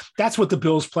routes. That's what the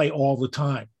Bills play all the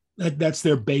time. That's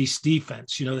their base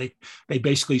defense. They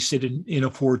basically sit in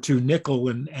a 4-2 nickel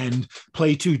and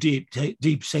play too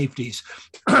deep safeties.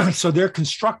 So they're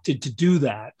constructed to do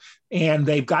that. And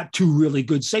they've got 2 really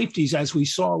good safeties, as we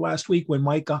saw last week when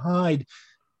Micah Hyde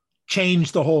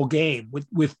changed the whole game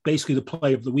with basically the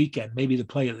play of the weekend, maybe the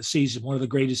play of the season, one of the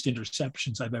greatest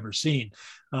interceptions I've ever seen.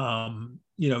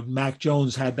 Mac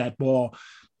Jones had that ball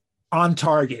on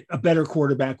target. A better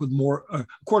quarterback with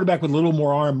a little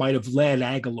more arm might have led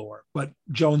Aguilar, but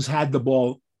Jones had the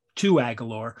ball to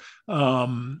Aguilar.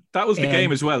 That was the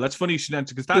game as well. That's funny,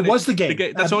 because that was the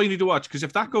game. That's all you need to watch, because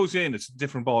if that goes in, it's a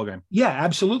different ball game. Yeah,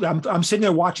 absolutely. I'm sitting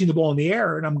there watching the ball in the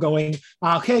air, and I'm going,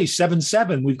 okay,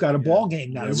 7-7. We've got a ball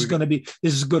game now. This is going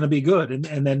to be good.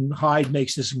 And then Hyde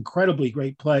makes this incredibly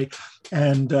great play,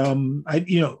 and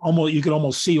you could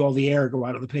almost see all the air go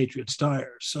out of the Patriots'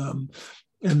 tires.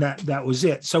 And that was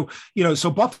it. So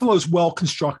Buffalo's well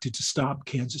constructed to stop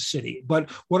Kansas City. But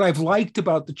what I've liked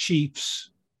about the Chiefs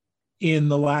in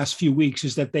the last few weeks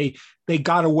is that they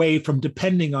got away from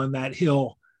depending on that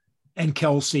Hill and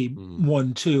Kelsey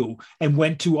 1-2 and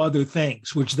went to other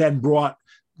things, which then brought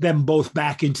them both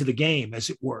back into the game, as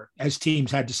it were, as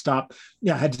teams had to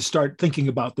start thinking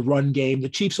about the run game. The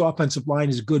Chiefs' offensive line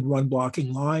is a good run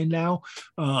blocking line now.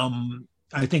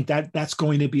 I think that's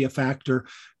going to be a factor.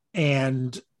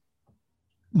 And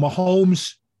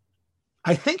Mahomes,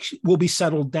 I think, will be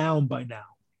settled down by now.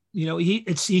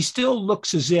 He still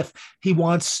looks as if he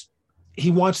wants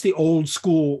the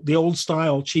old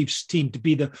style Chiefs team to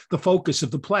be the focus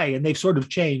of the play, and they've sort of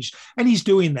changed, and he's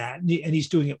doing that, and he's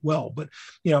doing it well. But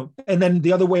and then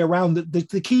the other way around,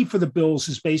 the key for the Bills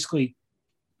is basically,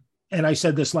 and I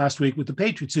said this last week with the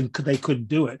Patriots, and they couldn't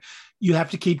do it. You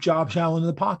have to keep Josh Allen in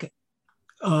the pocket.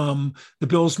 The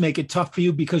Bills make it tough for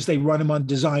you because they run him on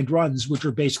designed runs, which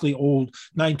are basically old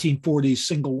 1940s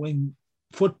single wing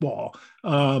football.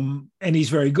 And he's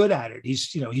very good at it.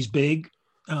 He's big,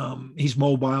 he's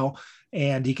mobile,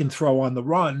 and he can throw on the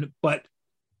run. But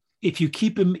if you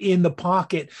keep him in the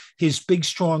pocket, his big,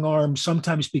 strong arm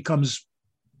sometimes becomes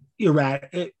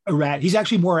erratic. He's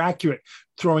actually more accurate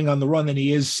throwing on the run than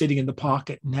he is sitting in the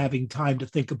pocket and having time to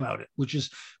think about it, which is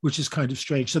kind of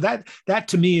strange. So that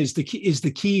to me is the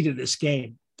key to this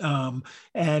game.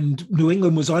 And New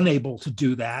England was unable to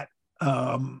do that.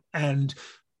 And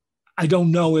I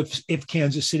don't know if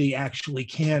Kansas City actually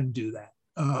can do that.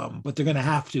 But they're going to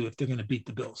have to if they're going to beat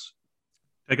the Bills.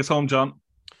 Take us home, John.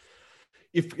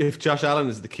 If Josh Allen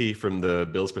is the key from the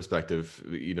Bills' perspective,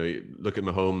 look at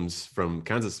Mahomes from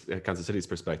Kansas City's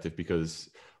perspective, because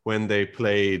when they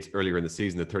played earlier in the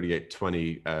season, the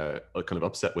 38-20 kind of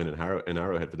upset win in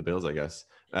Arrowhead for the Bills, I guess,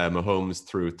 Mahomes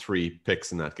threw 3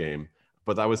 picks in that game.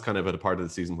 But that was kind of at a part of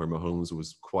the season where Mahomes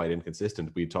was quite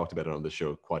inconsistent. We talked about it on the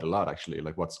show quite a lot, actually.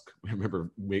 Like I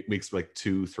remember weeks like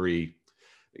 2, 3,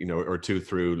 or 2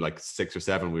 through like 6 or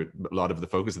 7, a lot of the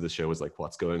focus of the show was like,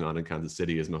 what's going on in Kansas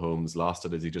City? Is Mahomes lost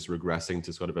it? Is he just regressing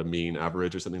to sort of a mean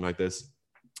average or something like this?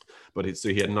 But so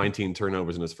he had 19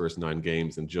 turnovers in his first 9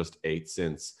 games and just 8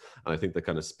 since. And I think that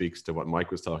kind of speaks to what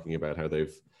Mike was talking about, how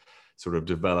they've sort of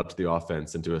developed the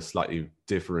offense into a slightly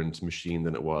different machine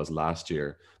than it was last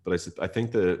year. But I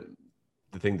think the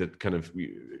thing that kind of,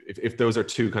 if those are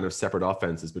 2 kind of separate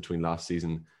offenses between last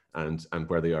season and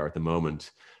where they are at the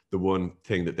moment, the one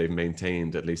thing that they've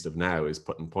maintained, at least of now, is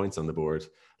putting points on the board.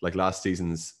 Like last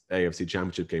season's AFC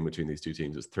Championship game between these 2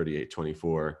 teams was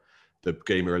 38-24. The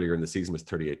game earlier in the season was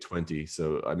 38-20.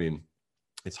 So, I mean,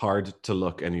 it's hard to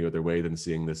look any other way than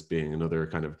seeing this being another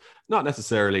kind of, not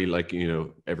necessarily like,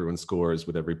 everyone scores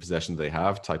with every possession they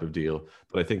have type of deal.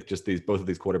 But I think just both of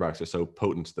these quarterbacks are so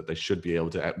potent that they should be able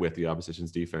to outwit the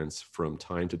opposition's defense from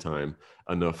time to time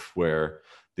enough where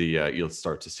you'll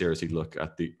start to seriously look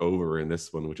at the over in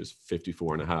this one, which is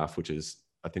 54.5, which is,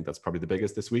 I think that's probably the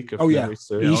biggest this week.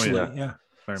 Easily, yeah.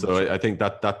 So I think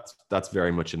that's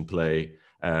very much in play.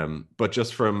 But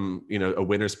just from, a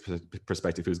winner's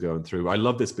perspective, who's going through, I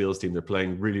love this Bills team. They're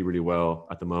playing really, really well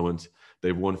at the moment.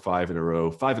 They've won 5 in a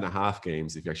row, 5.5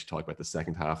 games. If you actually talk about the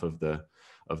second half of the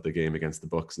game against the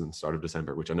Bucs in the start of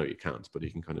December, which I know you can't, but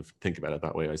you can kind of think about it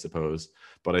that way, I suppose.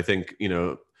 But I think,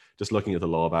 just looking at the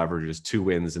law of averages, 2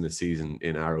 wins in a season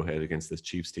in Arrowhead against this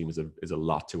Chiefs team is a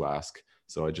lot to ask.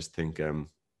 So I just think,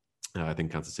 I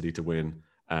think Kansas City to win.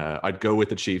 I'd go with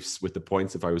the Chiefs with the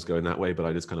points if I was going that way, but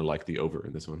I just kind of like the over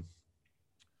in this one.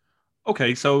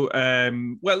 Okay, so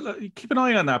keep an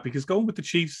eye on that, because going with the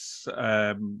Chiefs.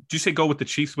 Do you say go with the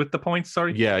Chiefs with the points?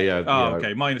 Sorry. Yeah. Oh,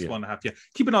 okay. -1.5. Yeah.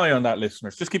 Keep an eye on that,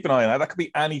 listeners. Just keep an eye on that. That could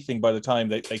be anything by the time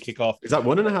they kick off. Is that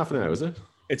 1.5 now? Is it?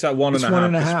 It's at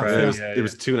 1.5. It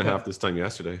was 2.5 this time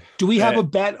yesterday. Do we have a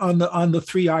bet on the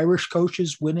 3 Irish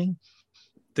coaches winning?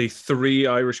 The 3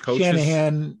 Irish coaches: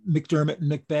 Shanahan, McDermott,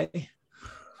 and McVay.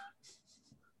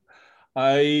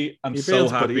 I am so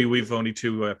happy we've only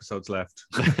 2 episodes left.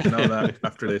 Know that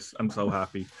after this, I'm so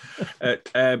happy.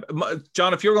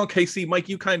 John, if you're going KC, Mike,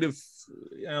 you kind of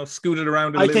scooted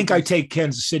around. I think I take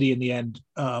Kansas City in the end.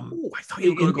 I thought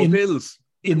you were going to go Bills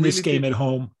in this game at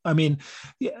home. I mean,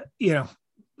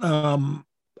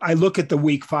 I look at the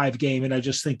Week 5 game and I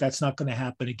just think that's not going to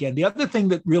happen again. The other thing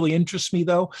that really interests me,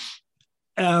 though,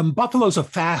 Buffalo's a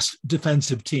fast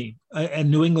defensive team,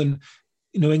 and New England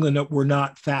were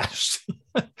not fast,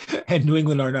 and New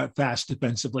England are not fast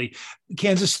defensively.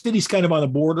 Kansas City's kind of on the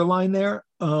borderline there.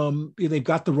 They've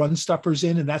got the run stuffers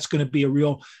in, and that's going to be a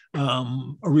real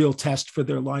test for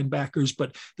their linebackers.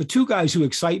 But the 2 guys who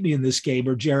excite me in this game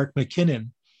are Jerick McKinnon,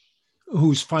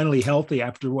 who's finally healthy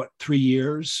after 3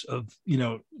 years of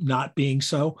not being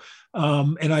so,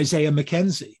 and Isaiah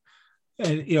McKenzie.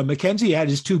 And McKenzie had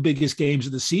his 2 biggest games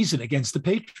of the season against the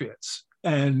Patriots.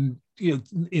 And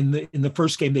in the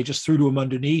first game, they just threw to him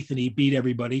underneath and he beat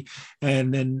everybody.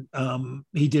 And then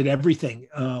he did everything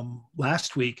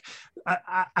last week.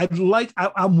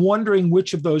 I'm wondering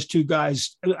which of those 2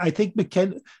 guys. I think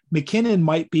McKinnon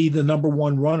might be the number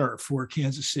 1 runner for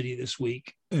Kansas City this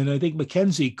week, and I think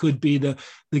McKenzie could be the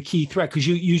key threat, because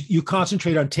you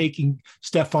concentrate on taking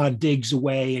Stephon Diggs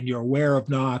away, and you're aware of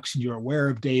Knox and you're aware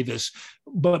of Davis,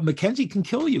 but McKenzie can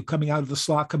kill you coming out of the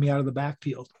slot, coming out of the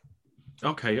backfield.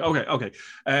 Okay.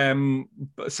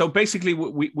 So basically,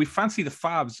 we fancy the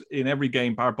Fabs in every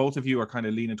game. Bar, both of you are kind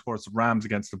of leaning towards the Rams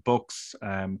against the Bucs.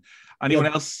 Anyone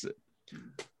else?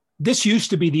 This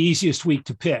used to be the easiest week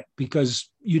to pick,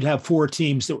 because you'd have 4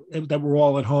 teams that were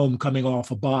all at home coming off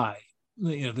a bye.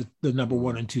 The number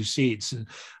 1 and 2 seeds, and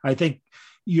I think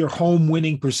your home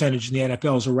winning percentage in the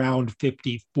NFL is around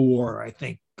 54. I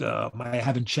think. I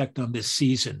haven't checked on this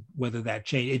season whether that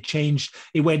changed. It changed.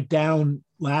 It went down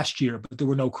last year, but there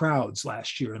were no crowds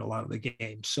last year in a lot of the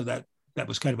games, so that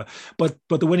was kind of but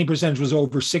the winning percentage was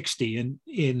over 60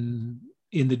 in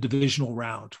the divisional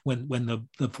round when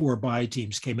the 4 bye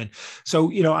teams came in.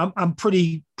 So I'm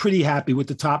pretty happy with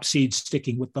the top seed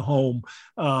sticking with the home.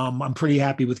 I'm pretty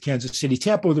happy with Kansas City.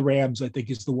 Tampa or the Rams, I think,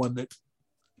 is the one that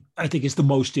I think is the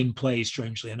most in play,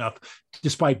 strangely enough,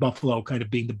 despite Buffalo kind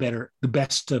of being the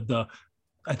best of the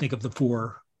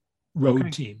 4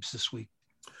 road teams this week.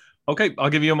 Okay, I'll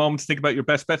give you a moment to think about your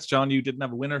best bets. John, you didn't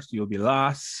have a winner, so you'll be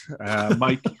last.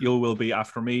 Mike, you will be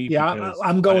after me. Yeah,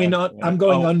 I'm going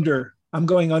under. I'm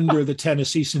going under the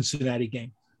Tennessee-Cincinnati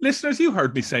game. Listeners, you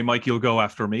heard me say, Mike, you'll go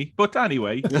after me. But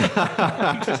anyway, you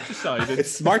just decided.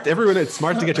 It's smart. Everyone, it's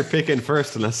smart to get your pick in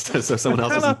first, unless so someone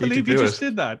else doesn't beat you to do it. You just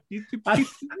did that.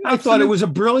 I thought it was a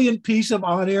brilliant piece of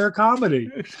on-air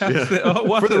comedy. Yeah.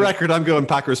 For the record, I'm going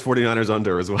Packers 49ers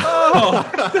under as well. Oh,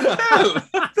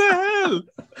 what the hell?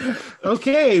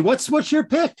 Okay, what's your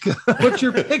pick? What's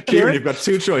your pick, Kieran? You've got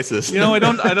 2 choices. I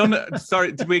don't.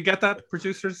 Sorry, did we get that,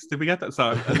 producers? Did we get that?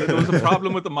 Sorry, there was a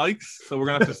problem with the mics, so we're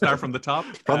gonna have to start from the top.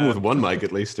 Problem with one mic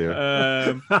at least here.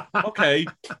 Okay,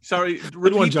 sorry.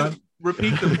 Good one, John.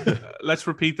 Repeat them. Let's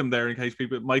repeat them there in case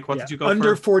people. Mike, what did you go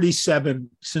under for? 47,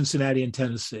 Cincinnati and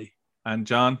Tennessee. And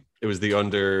John? It was the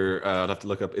under, I'll have to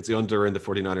look up. It's the under in the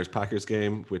 49ers-Packers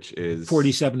game, which is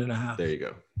 47.5. There you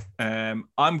go.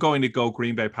 I'm going to go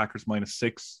Green Bay Packers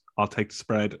 -6. I'll take the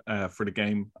spread for the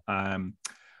game. I'm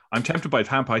tempted by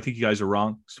Tampa. I think you guys are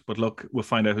wrong. But look, we'll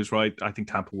find out who's right. I think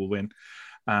Tampa will win.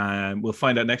 We'll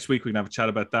find out next week. We can have a chat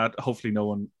about that. Hopefully no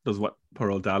one does what poor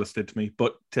old Dallas did to me.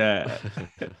 But I'm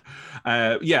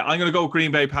going to go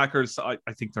Green Bay Packers. I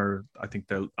think they'll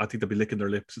be licking their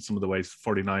lips at some of the ways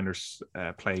 49ers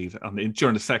played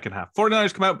during the second half.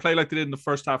 49ers come out and play like they did in the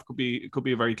first half. Could be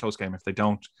a very close game. If they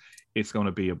don't, it's going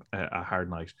to be a hard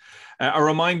night. A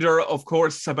reminder, of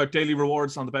course, about daily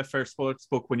rewards on the Betfair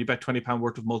Sportsbook. When you bet £20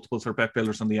 worth of multiples or bet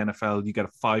builders on the NFL, you get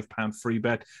a £5 free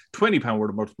bet. £20 worth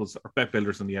of multiples or bet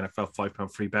builders on the NFL,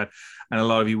 £5 free bet. And a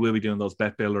lot of you will be doing those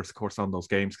bet builders, of course, on those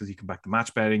games, because you can back the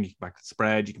match betting, you can back the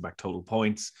spread, you can back total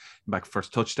points, you can back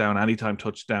first touchdown, anytime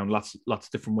touchdown, lots of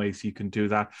different ways you can do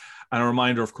that. And a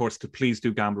reminder, of course, to please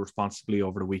do gamble responsibly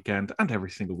over the weekend and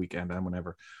every single weekend and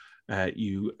whenever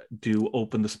you do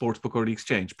open the sportsbook or the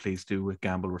exchange. Please do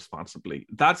gamble responsibly.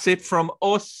 That's it from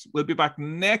us. We'll be back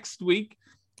next week,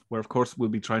 where, of course, we'll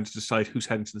be trying to decide who's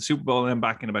heading to the Super Bowl, and then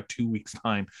back in about 2 weeks'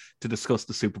 time to discuss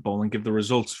the Super Bowl and give the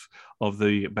results of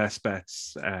the best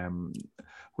bets,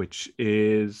 which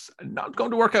is not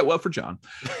going to work out well for John.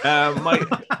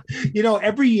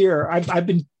 Every year I've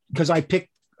been, because I pick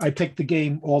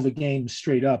all the games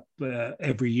straight up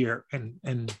every year,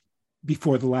 and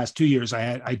before the last 2 years,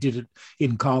 I did it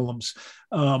in columns.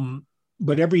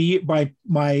 But every year, my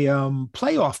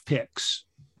playoff picks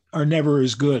are never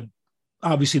as good.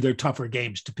 Obviously, they're tougher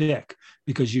games to pick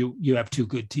because you have two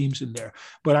good teams in there.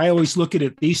 But I always look at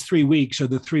it, these 3 weeks are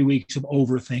the 3 weeks of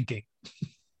overthinking.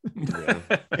 Yeah.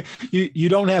 you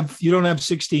don't have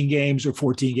 16 games or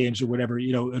 14 games or whatever,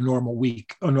 a normal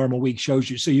week shows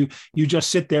you. So you just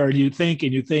sit there and you think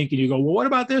and you go, well, what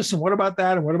about this and what about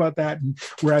that and what about that? And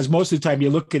whereas most of the time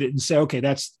you look at it and say, okay,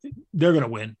 they're going to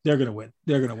win.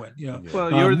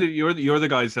 Well, you're the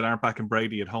guys that aren't backing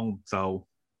Brady at home, so.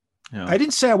 I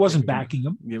didn't say I wasn't backing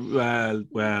him.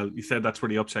 Well, you said that's where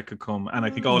the upset could come, and I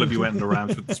think all of you went in the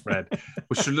Rams with the spread.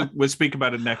 We'll speak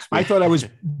about it next week. I thought I was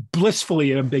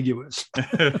blissfully ambiguous.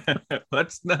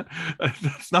 That's not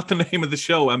the name of the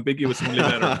show. Ambiguous only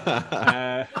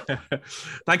better.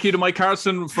 Thank you to Mike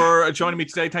Carson for joining me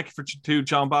today. Thank you to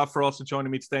John Bath for also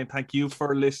joining me today, and thank you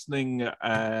for listening.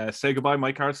 Say goodbye,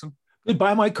 Mike Carson.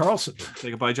 Goodbye, Mike Carlson.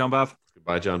 Say goodbye, John Bath.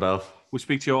 Goodbye, John Bath. We'll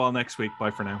speak to you all next week.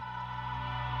 Bye for now.